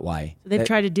it the right way. So they've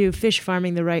tried to do fish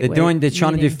farming the right way. They're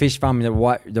trying to do fish farming the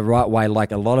right way.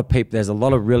 Like a lot of people, there's a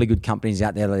lot of really good companies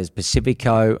out there. There's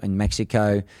Pacifico in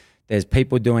Mexico. There's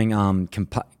people doing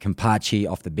Kampachi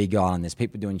off the Big Island. There's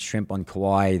people doing shrimp on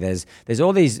Kauai. There's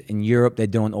all these in Europe. They're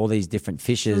doing all these different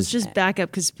fishes. So let's just back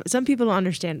up because some people don't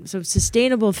understand. So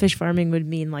sustainable fish farming would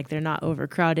mean like they're not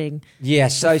overcrowding. Yeah.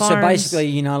 So basically,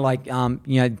 you know, like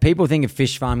people think of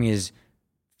fish farming as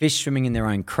fish swimming in their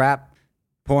own crap,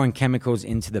 pouring chemicals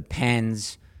into the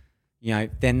pens. You know,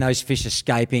 then those fish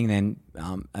escaping. Then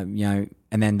and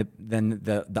then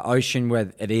the ocean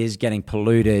where it is getting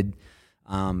polluted.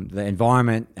 The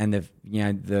environment and the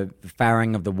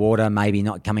farrowing of the water maybe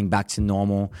not coming back to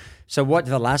normal. So what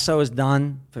Velasco has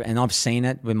done, and I've seen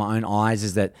it with my own eyes,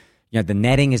 is that the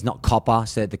netting is not copper,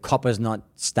 so that the copper is not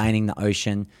staining the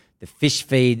ocean. The fish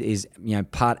feed is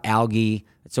part algae.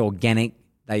 It's organic.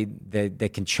 They're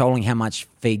controlling how much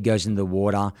feed goes into the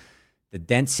water. The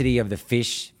density of the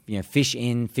fish, fish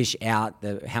in, fish out.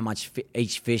 How much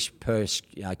each fish per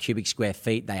cubic square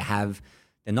feet they have.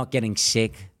 They're not getting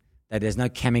sick. There's no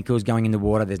chemicals going in the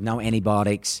water. There's no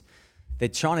antibiotics. They're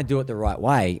trying to do it the right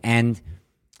way, and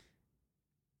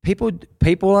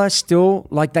people are still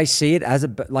like they see it as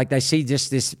they see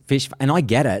just this fish, and I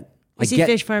get it.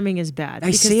 Fish farming is bad.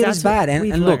 They see it as bad,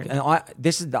 and look,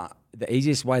 this is the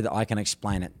easiest way that I can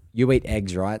explain it. You eat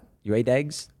eggs, right? You eat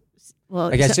eggs. Well,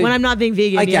 when I'm not being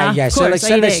vegan, yeah. So let's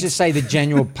just say the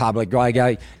general public,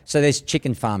 right? So there's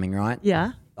chicken farming, right?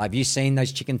 Yeah. Have you seen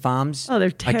those chicken farms? Oh, they're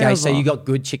terrible. Okay, so you got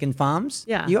good chicken farms?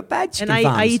 Yeah. You got bad chicken farms.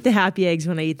 And I eat the happy eggs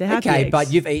when I eat the happy eggs. Okay,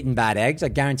 but you've eaten bad eggs. I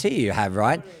guarantee you have,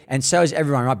 right? And so is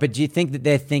everyone, right? But do you think that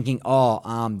they're thinking,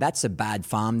 that's a bad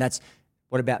farm?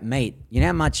 What about meat? You know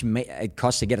how much meat it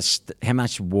costs to get how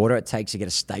much water it takes to get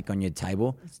a steak on your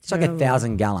table? It's like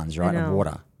 1,000 gallons, right, of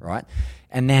water, right?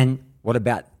 And then what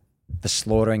about the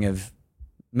slaughtering of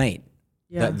meat?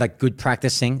 Yeah. The good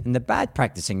practicing and the bad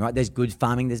practicing, right? There's good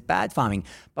farming, there's bad farming.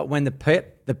 But when the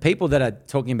people that are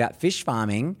talking about fish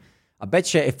farming, I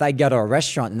bet you if they go to a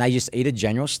restaurant and they just eat a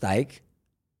general steak,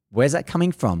 where's that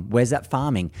coming from? Where's that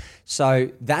farming?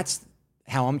 So that's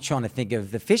how I'm trying to think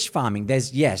of the fish farming.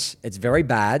 Yes, it's very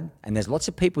bad, and there's lots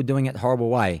of people doing it the horrible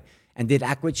way. And did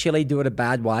Aqua Chile do it a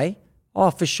bad way?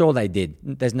 Oh, for sure they did.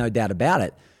 There's no doubt about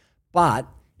it. But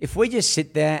if we just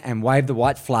sit there and wave the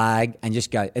white flag and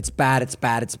just go, it's bad, it's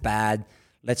bad, it's bad,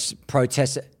 let's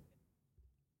protest it,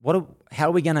 how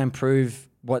are we going to improve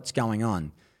what's going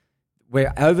on?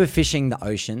 We're overfishing the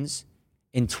oceans.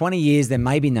 In 20 years, there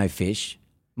may be no fish.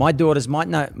 My daughters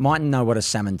mightn't know what a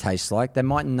salmon tastes like. They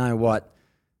mightn't know what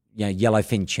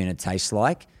yellowfin tuna tastes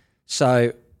like.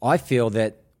 So I feel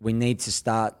that we need to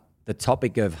start the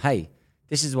topic of, hey,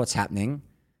 this is what's happening.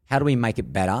 How do we make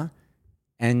it better?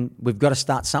 And we've got to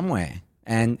start somewhere.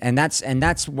 And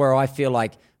that's where I feel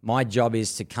like my job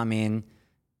is to come in,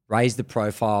 raise the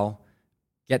profile,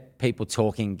 get people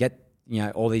talking, get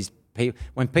all these people.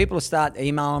 When people start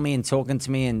emailing me and talking to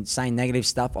me and saying negative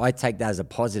stuff, I take that as a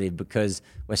positive because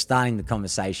we're starting the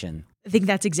conversation. I think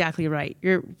that's exactly right.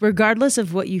 Regardless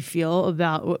of what you feel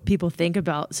about what people think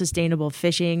about sustainable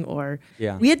fishing,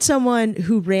 we had someone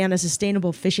who ran a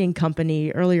sustainable fishing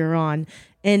company earlier on,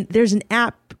 and there's an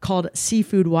app called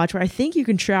Seafood Watch where I think you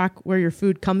can track where your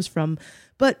food comes from.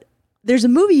 But there's a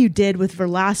movie you did with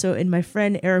Verlasso and my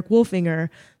friend Eric Wolfinger,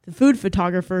 the food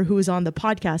photographer who was on the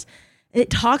podcast. And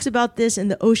it talks about this and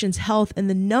the ocean's health, and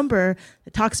the number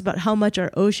that talks about how much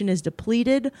our ocean is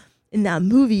depleted in that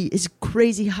movie is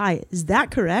crazy high. Is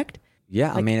that correct?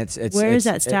 Yeah, I mean, it's where is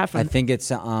that stat from? I think it's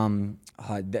they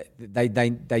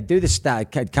do the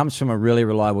stat. It comes from a really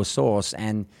reliable source.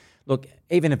 And look,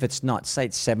 even if it's not, say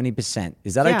it's 70%.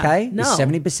 Is that okay? No. Is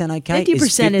 70% okay?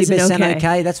 50% is 50%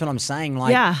 okay. That's what I'm saying.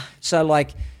 So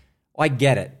I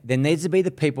get it. There needs to be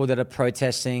the people that are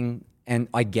protesting, and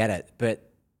I get it. But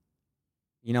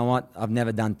you know what? I've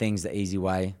never done things the easy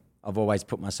way. I've always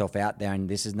put myself out there, and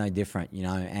this is no different,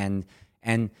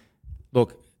 And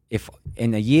look, if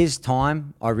in a year's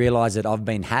time I realize that I've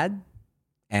been had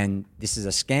and this is a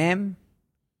scam,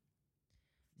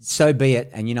 so be it.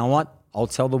 And you know what? I'll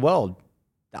tell the world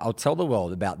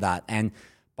about that.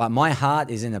 But my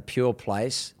heart is in a pure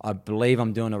place. I believe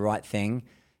I'm doing the right thing.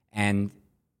 And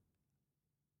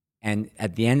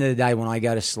at the end of the day, when I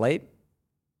go to sleep,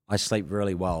 I sleep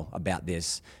really well about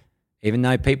this. Even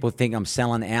though people think I'm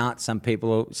selling out, some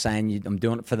people are saying I'm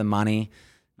doing it for the money.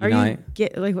 I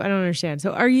don't understand.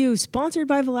 So, are you sponsored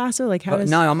by Velasco? Like, how does?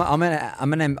 No,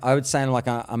 I would say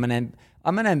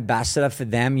I'm an ambassador for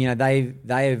them. You know,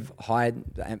 they have hired,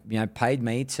 you know, paid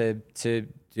me to do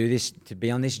this, to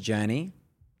be on this journey,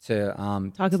 to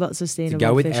talk about sustainable to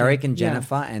go with fishing. Eric and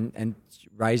Jennifer and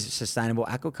raise sustainable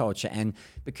aquaculture. And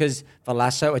because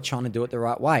Valasso are trying to do it the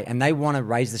right way, and they want to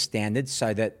raise the standards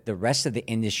so that the rest of the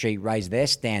industry raise their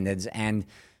standards. And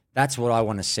that's what I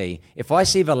want to see. If I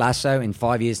see Valasso in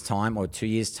 5 years' time or 2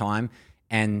 years' time,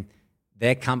 and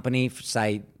their company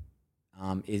say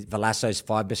is Valasso's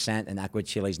 5% and Aqua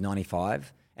Chili's 95%,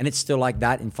 and it's still like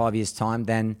that in 5 years' time,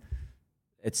 then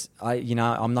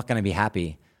I'm not going to be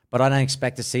happy. But I don't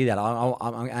expect to see that.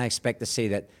 I expect to see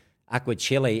that Aqua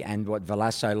Chili and what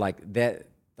Valasso,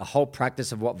 the whole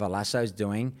practice of what Valasso is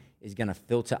doing is going to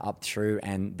filter up through,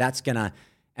 and that's going to.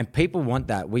 And people want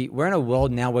that. We're in a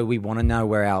world now where we want to know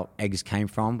where our eggs came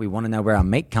from. We want to know where our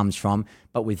meat comes from.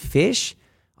 But with fish,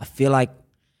 I feel like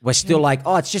we're still like,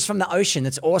 oh, it's just from the ocean.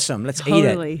 It's awesome. Let's eat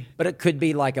it. But it could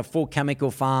be like a full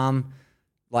chemical farm.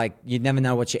 Like, you never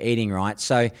know what you're eating, right?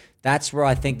 So that's where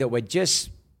I think that we're just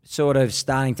sort of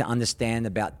starting to understand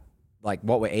about like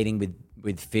what we're eating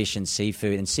with fish and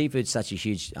seafood. And seafood's such a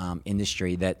huge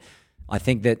industry that I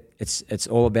think that it's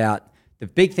all about, the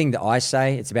big thing that I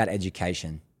say, it's about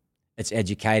education. It's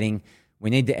educating. We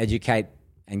need to educate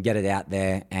and get it out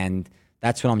there, and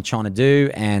that's what I'm trying to do.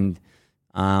 And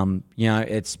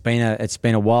it's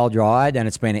been a wild ride, and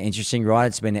it's been an interesting ride.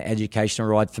 It's been an educational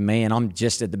ride for me, and I'm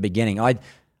just at the beginning.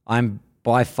 I'm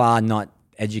by far not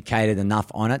educated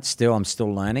enough on it. I'm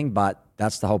still learning, but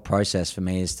that's the whole process for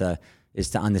me is to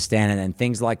understand it. And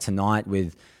things like tonight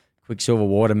with Quicksilver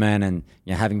Waterman and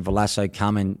having Valasso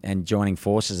come and joining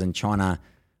forces and trying to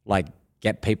like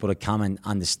get people to come and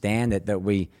understand it, that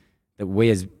we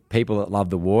as people that love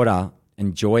the water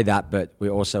enjoy that, but we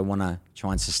also want to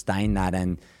try and sustain that.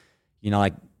 And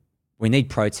we need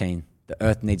protein. The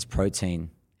earth needs protein,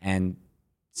 and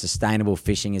sustainable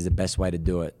fishing is the best way to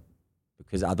do it,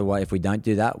 because otherwise if we don't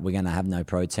do that, we're going to have no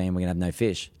protein, we're going to have no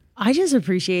fish. I just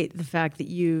appreciate the fact that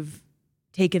you've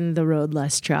taken the road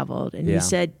less traveled, and you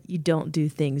said you don't do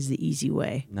things the easy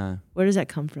way. No. Where does that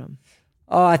come from?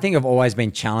 Oh, I think I've always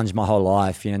been challenged my whole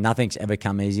life. Nothing's ever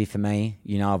come easy for me.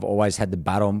 I've always had to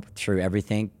battle through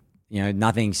everything.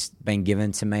 Nothing's been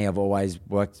given to me. I've always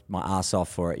worked my ass off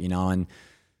for it, and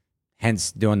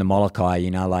hence doing the Molokai,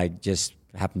 just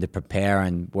happened to prepare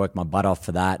and work my butt off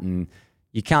for that. And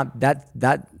you can't,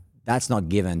 that's not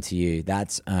given to you.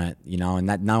 That's earned, and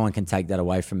that no one can take that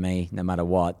away from me no matter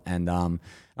what. And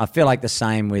I feel like the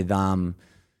same with,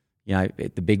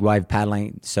 the big wave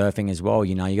paddling, surfing as well.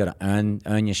 You got to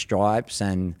earn your stripes,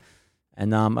 and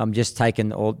I'm just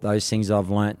taking all those things I've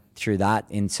learnt through that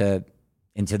into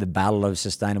the battle of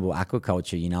sustainable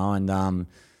aquaculture,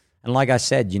 and like I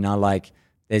said,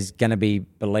 there's going to be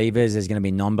believers, there's going to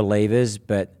be non-believers,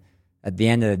 but at the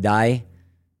end of the day,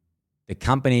 the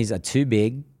companies are too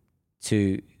big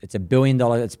it's $1 billion,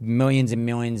 it's millions and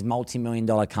millions,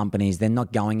 multi-million-dollar companies. They're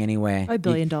not going anywhere. $1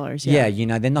 billion, yeah.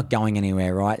 Yeah, they're not going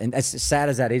anywhere, right? And as sad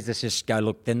as that is, let's just go,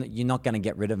 look, then you're not going to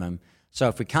get rid of them. So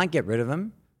if we can't get rid of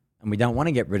them, and we don't want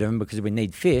to get rid of them because we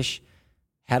need fish,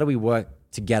 how do we work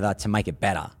together to make it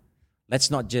better?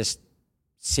 Let's not just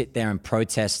sit there and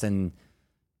protest and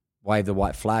wave the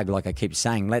white flag like I keep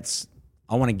saying.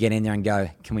 I want to get in there and go,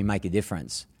 can we make a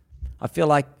difference? I feel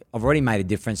like I've already made a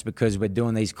difference because we're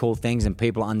doing these cool things and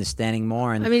people are understanding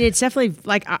more. And I mean, it's definitely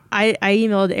like I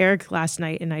emailed Eric last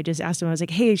night and I just asked him, I was like,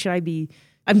 hey,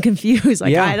 I'm confused.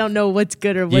 Like, I don't know what's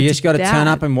good or what's bad. You just got to turn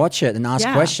up and watch it and ask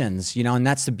questions, and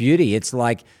that's the beauty. It's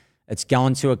like, it's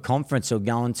going to a conference or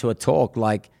going to a talk.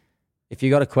 Like, if you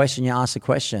got a question, you ask a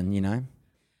question,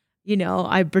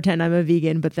 I pretend I'm a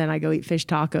vegan, but then I go eat fish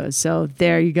tacos. So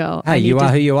there you go. Hey, you are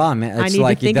who you are, man. I need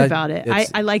to think about it.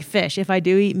 I like fish. If I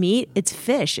do eat meat, it's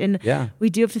fish. And we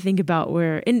do have to think about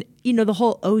the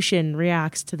whole ocean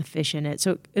reacts to the fish in it.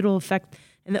 So it'll affect,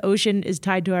 and the ocean is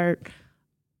tied to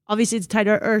obviously it's tied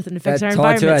to our earth and affects our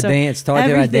environment. It's tied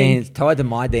to our DNA. It's tied to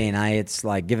my DNA. It's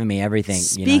like giving me everything.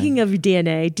 Speaking of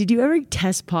DNA, did you ever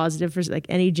test positive for like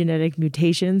any genetic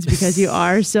mutations because you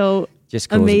are so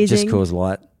amazing? Just cause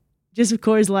light. Just of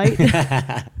Coors Light?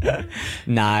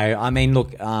 No, I mean,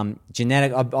 look,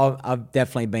 genetic, I've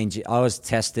definitely been, I was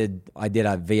tested, I did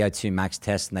a VO2 max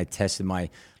test and they tested my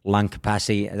lung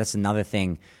capacity. That's another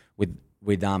thing with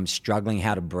struggling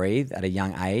how to breathe at a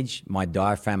young age. My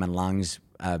diaphragm and lungs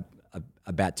are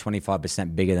about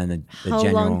 25% bigger than the general.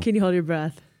 How long can you hold your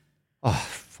breath?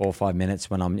 4 or 5 minutes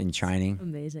when I'm in training.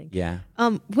 Amazing. Yeah.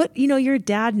 You're a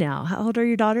dad now. How old are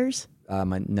your daughters?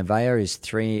 My Nevaeh is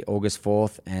 3 August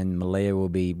 4th, and Malia will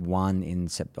be 1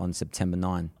 on September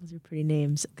 9. Those are pretty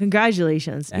names.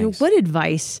 Congratulations. Thanks. What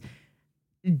advice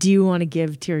do you want to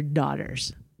give to your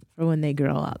daughters for when they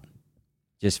grow up?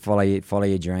 Just follow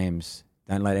your dreams.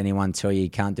 Don't let anyone tell you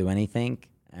can't do anything.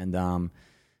 And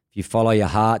if you follow your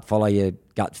heart, follow your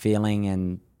gut feeling,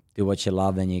 and do what you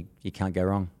love, then you can't go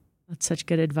wrong. That's such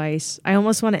good advice. I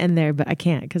almost want to end there, but I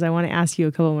can't because I want to ask you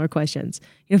a couple more questions.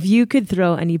 If you could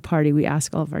throw any party, we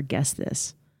ask all of our guests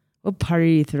this. What party are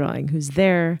you throwing? Who's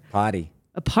there? Party.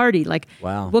 A party. Like,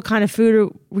 wow. What kind of food are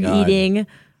we eating?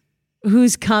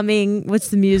 Who's coming? What's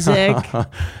the music?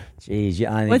 Jeez,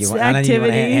 I what's the activity? I don't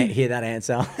even want to hear that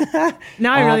answer.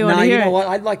 Now I really want to hear it. You know what?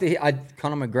 I'd like to hear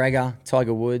Conor McGregor,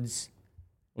 Tiger Woods,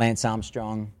 Lance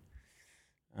Armstrong,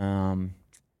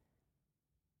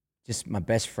 just my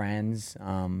best friends,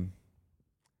 Donald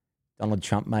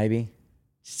Trump maybe.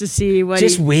 Just to see what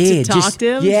just weird. To talk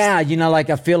to him? Yeah,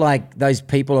 I feel like those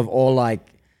people have all I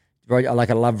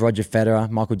love Roger Federer,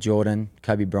 Michael Jordan,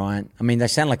 Kobe Bryant. I mean, they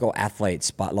sound like all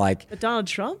athletes, but like. But Donald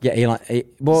Trump? Yeah,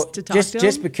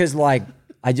 just because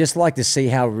I just like to see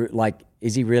how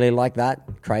is he really like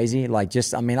that crazy? Like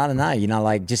just, I mean, I don't know,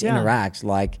 interacts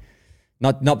like,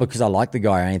 not because I like the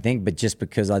guy or anything, but just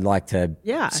because I'd like to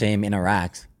see him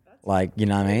interact. Like, you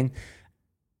know what I mean?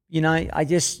 I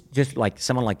just like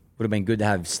someone like would have been good to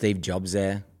have Steve Jobs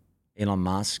there, Elon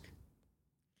Musk,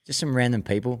 just some random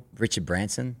people, Richard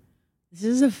Branson. This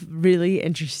is a really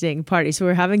interesting party. So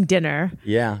we're having dinner.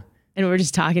 Yeah. And we're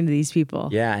just talking to these people.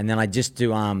 Yeah, and then I just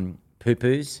do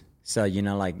poo-poos. So,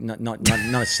 like not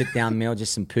a sit-down meal,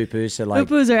 just some poo-poos. So like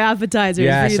poo-poos are appetizers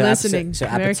for you listening. So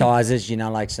appetizers, some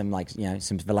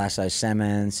Valasso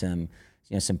salmon, some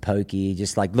pokey,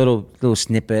 just like little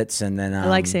snippets, and then I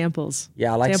like samples.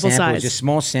 Yeah, I like samples. Size. Just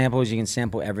small samples. You can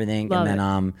sample everything. Love and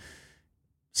then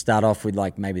start off with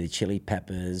like maybe the Chili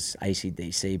Peppers,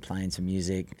 AC/DC, playing some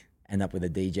music. End up with a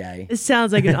DJ. It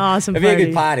sounds like an awesome party. It'd be a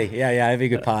good party. Yeah, it'd be a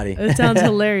good party. It sounds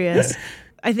hilarious.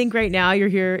 I think right now you're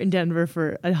here in Denver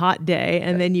for a hot day,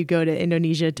 and then you go to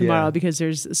Indonesia tomorrow because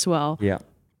there's a swell. Yeah.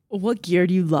 What gear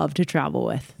do you love to travel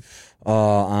with?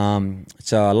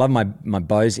 So I love my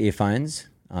Bose earphones,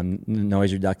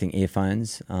 noise reducing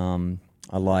earphones. I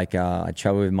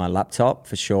travel with my laptop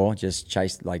for sure. Just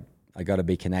I got to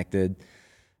be connected.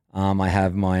 I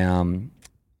have my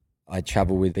I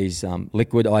travel with these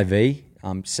liquid IV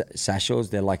sachets.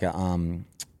 They're like a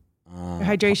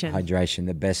hydration. Hydration.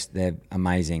 The best. They're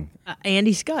amazing.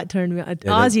 Andy Scott turned me on.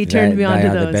 Ozzy turned me on to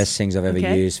those. They are the best things I've ever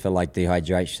used for like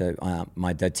dehydration. So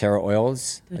my doTERRA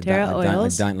oils. I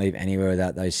don't leave anywhere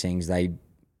without those things. I'm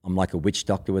like a witch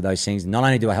doctor with those things. Not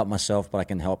only do I help myself, but I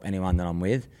can help anyone that I'm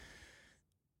with.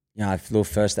 I have a little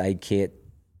first aid kit.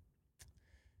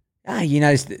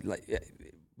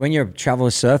 When you're a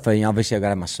traveler surfer, obviously I've got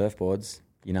to have my surfboards,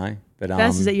 But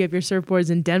best is that you have your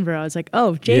surfboards in Denver. I was like,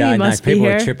 oh, Jamie must be here.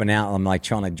 People are tripping out. I'm like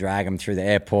trying to drag them through the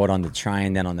airport on the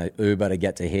train, then on the Uber to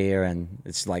get to here, and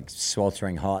it's like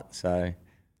sweltering hot. So,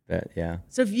 but yeah.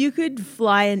 So if you could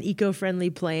fly an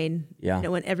eco-friendly plane,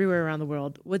 that went everywhere around the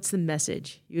world, what's the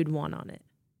message you'd want on it?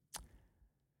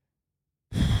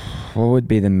 What would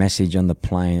be the message on the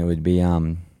plane? It would be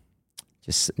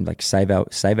just like save our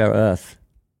Earth.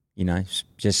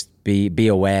 Just be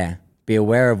aware. Be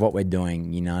aware of what we're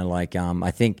doing.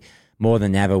 I think more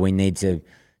than ever we need to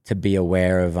be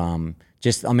aware of.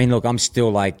 Look, I'm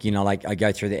still I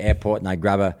go through the airport and I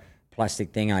grab a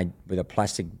plastic thing with a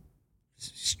plastic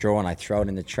straw and I throw it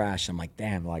in the trash. I'm like,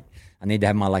 damn, I need to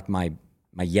have my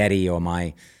Yeti or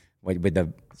my with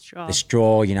the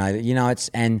straw.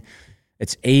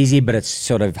 It's easy, but it's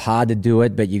sort of hard to do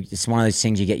it. But it's one of those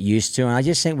things you get used to. And I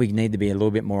just think we need to be a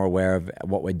little bit more aware of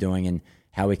what we're doing and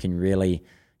how we can really,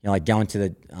 go into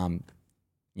the,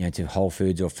 to Whole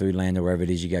Foods or Foodland or wherever it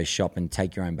is you go shop and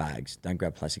take your own bags. Don't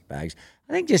grab plastic bags.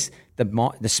 I think just the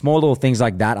small little things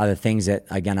like that are the things that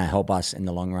are going to help us in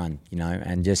the long run,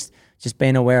 and just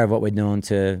being aware of what we're doing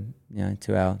to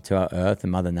our Earth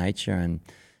and Mother Nature and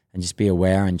just be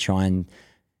aware and try and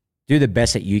do the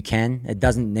best that you can.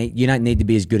 You don't need to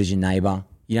be as good as your neighbor.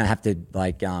 You don't have to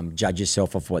judge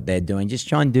yourself off what they're doing. Just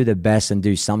try and do the best and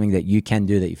do something that you can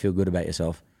do that you feel good about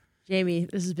yourself. Jamie,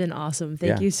 this has been awesome.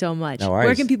 Thank you so much. No worries.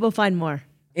 Where can people find more?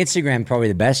 Instagram probably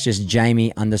the best, just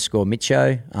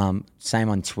Jamie_Mitcho. Same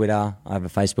on Twitter. I have a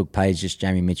Facebook page, just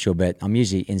Jamie Mitchell, but I'm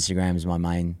usually Instagram is my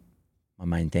main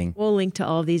thing. We'll link to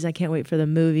all of these. I can't wait for the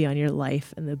movie on your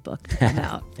life and the book to come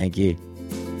out. Thank you.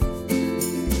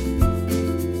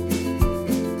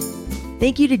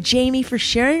 Thank you to Jamie for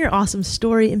sharing your awesome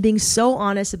story and being so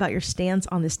honest about your stance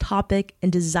on this topic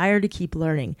and desire to keep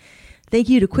learning. Thank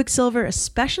you to Quicksilver,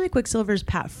 especially Quicksilver's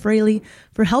Pat Fraley,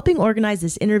 for helping organize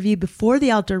this interview before the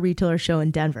Outdoor Retailer Show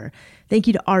in Denver. Thank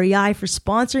you to REI for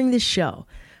sponsoring this show.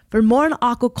 For more on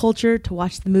aquaculture, to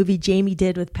watch the movie Jamie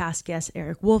did with past guests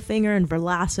Eric Wolfinger and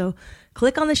Verlasso,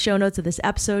 click on the show notes of this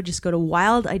episode. Just go to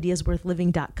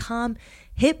wildideasworthliving.com,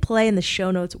 hit play, and the show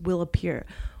notes will appear.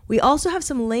 We also have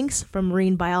some links from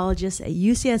marine biologists at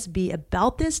UCSB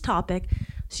about this topic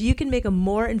so you can make a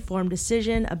more informed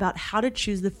decision about how to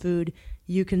choose the food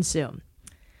you consume.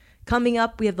 Coming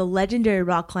up, we have the legendary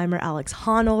rock climber Alex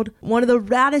Honnold, one of the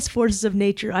raddest forces of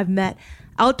nature I've met,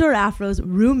 Outdoor Afro's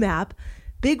Rue Map,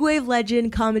 big wave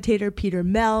legend commentator Peter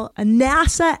Mell, a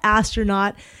NASA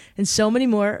astronaut, and so many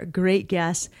more great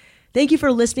guests. Thank you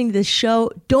for listening to this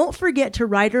show. Don't forget to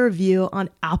write a review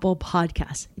on Apple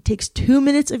Podcasts. It takes 2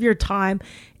 minutes of your time.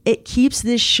 It keeps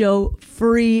this show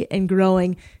free and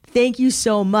growing. Thank you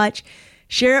so much.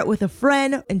 Share it with a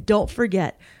friend, and don't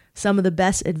forget, some of the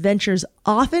best adventures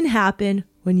often happen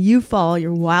when you follow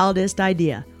your wildest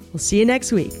idea. We'll see you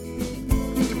next week.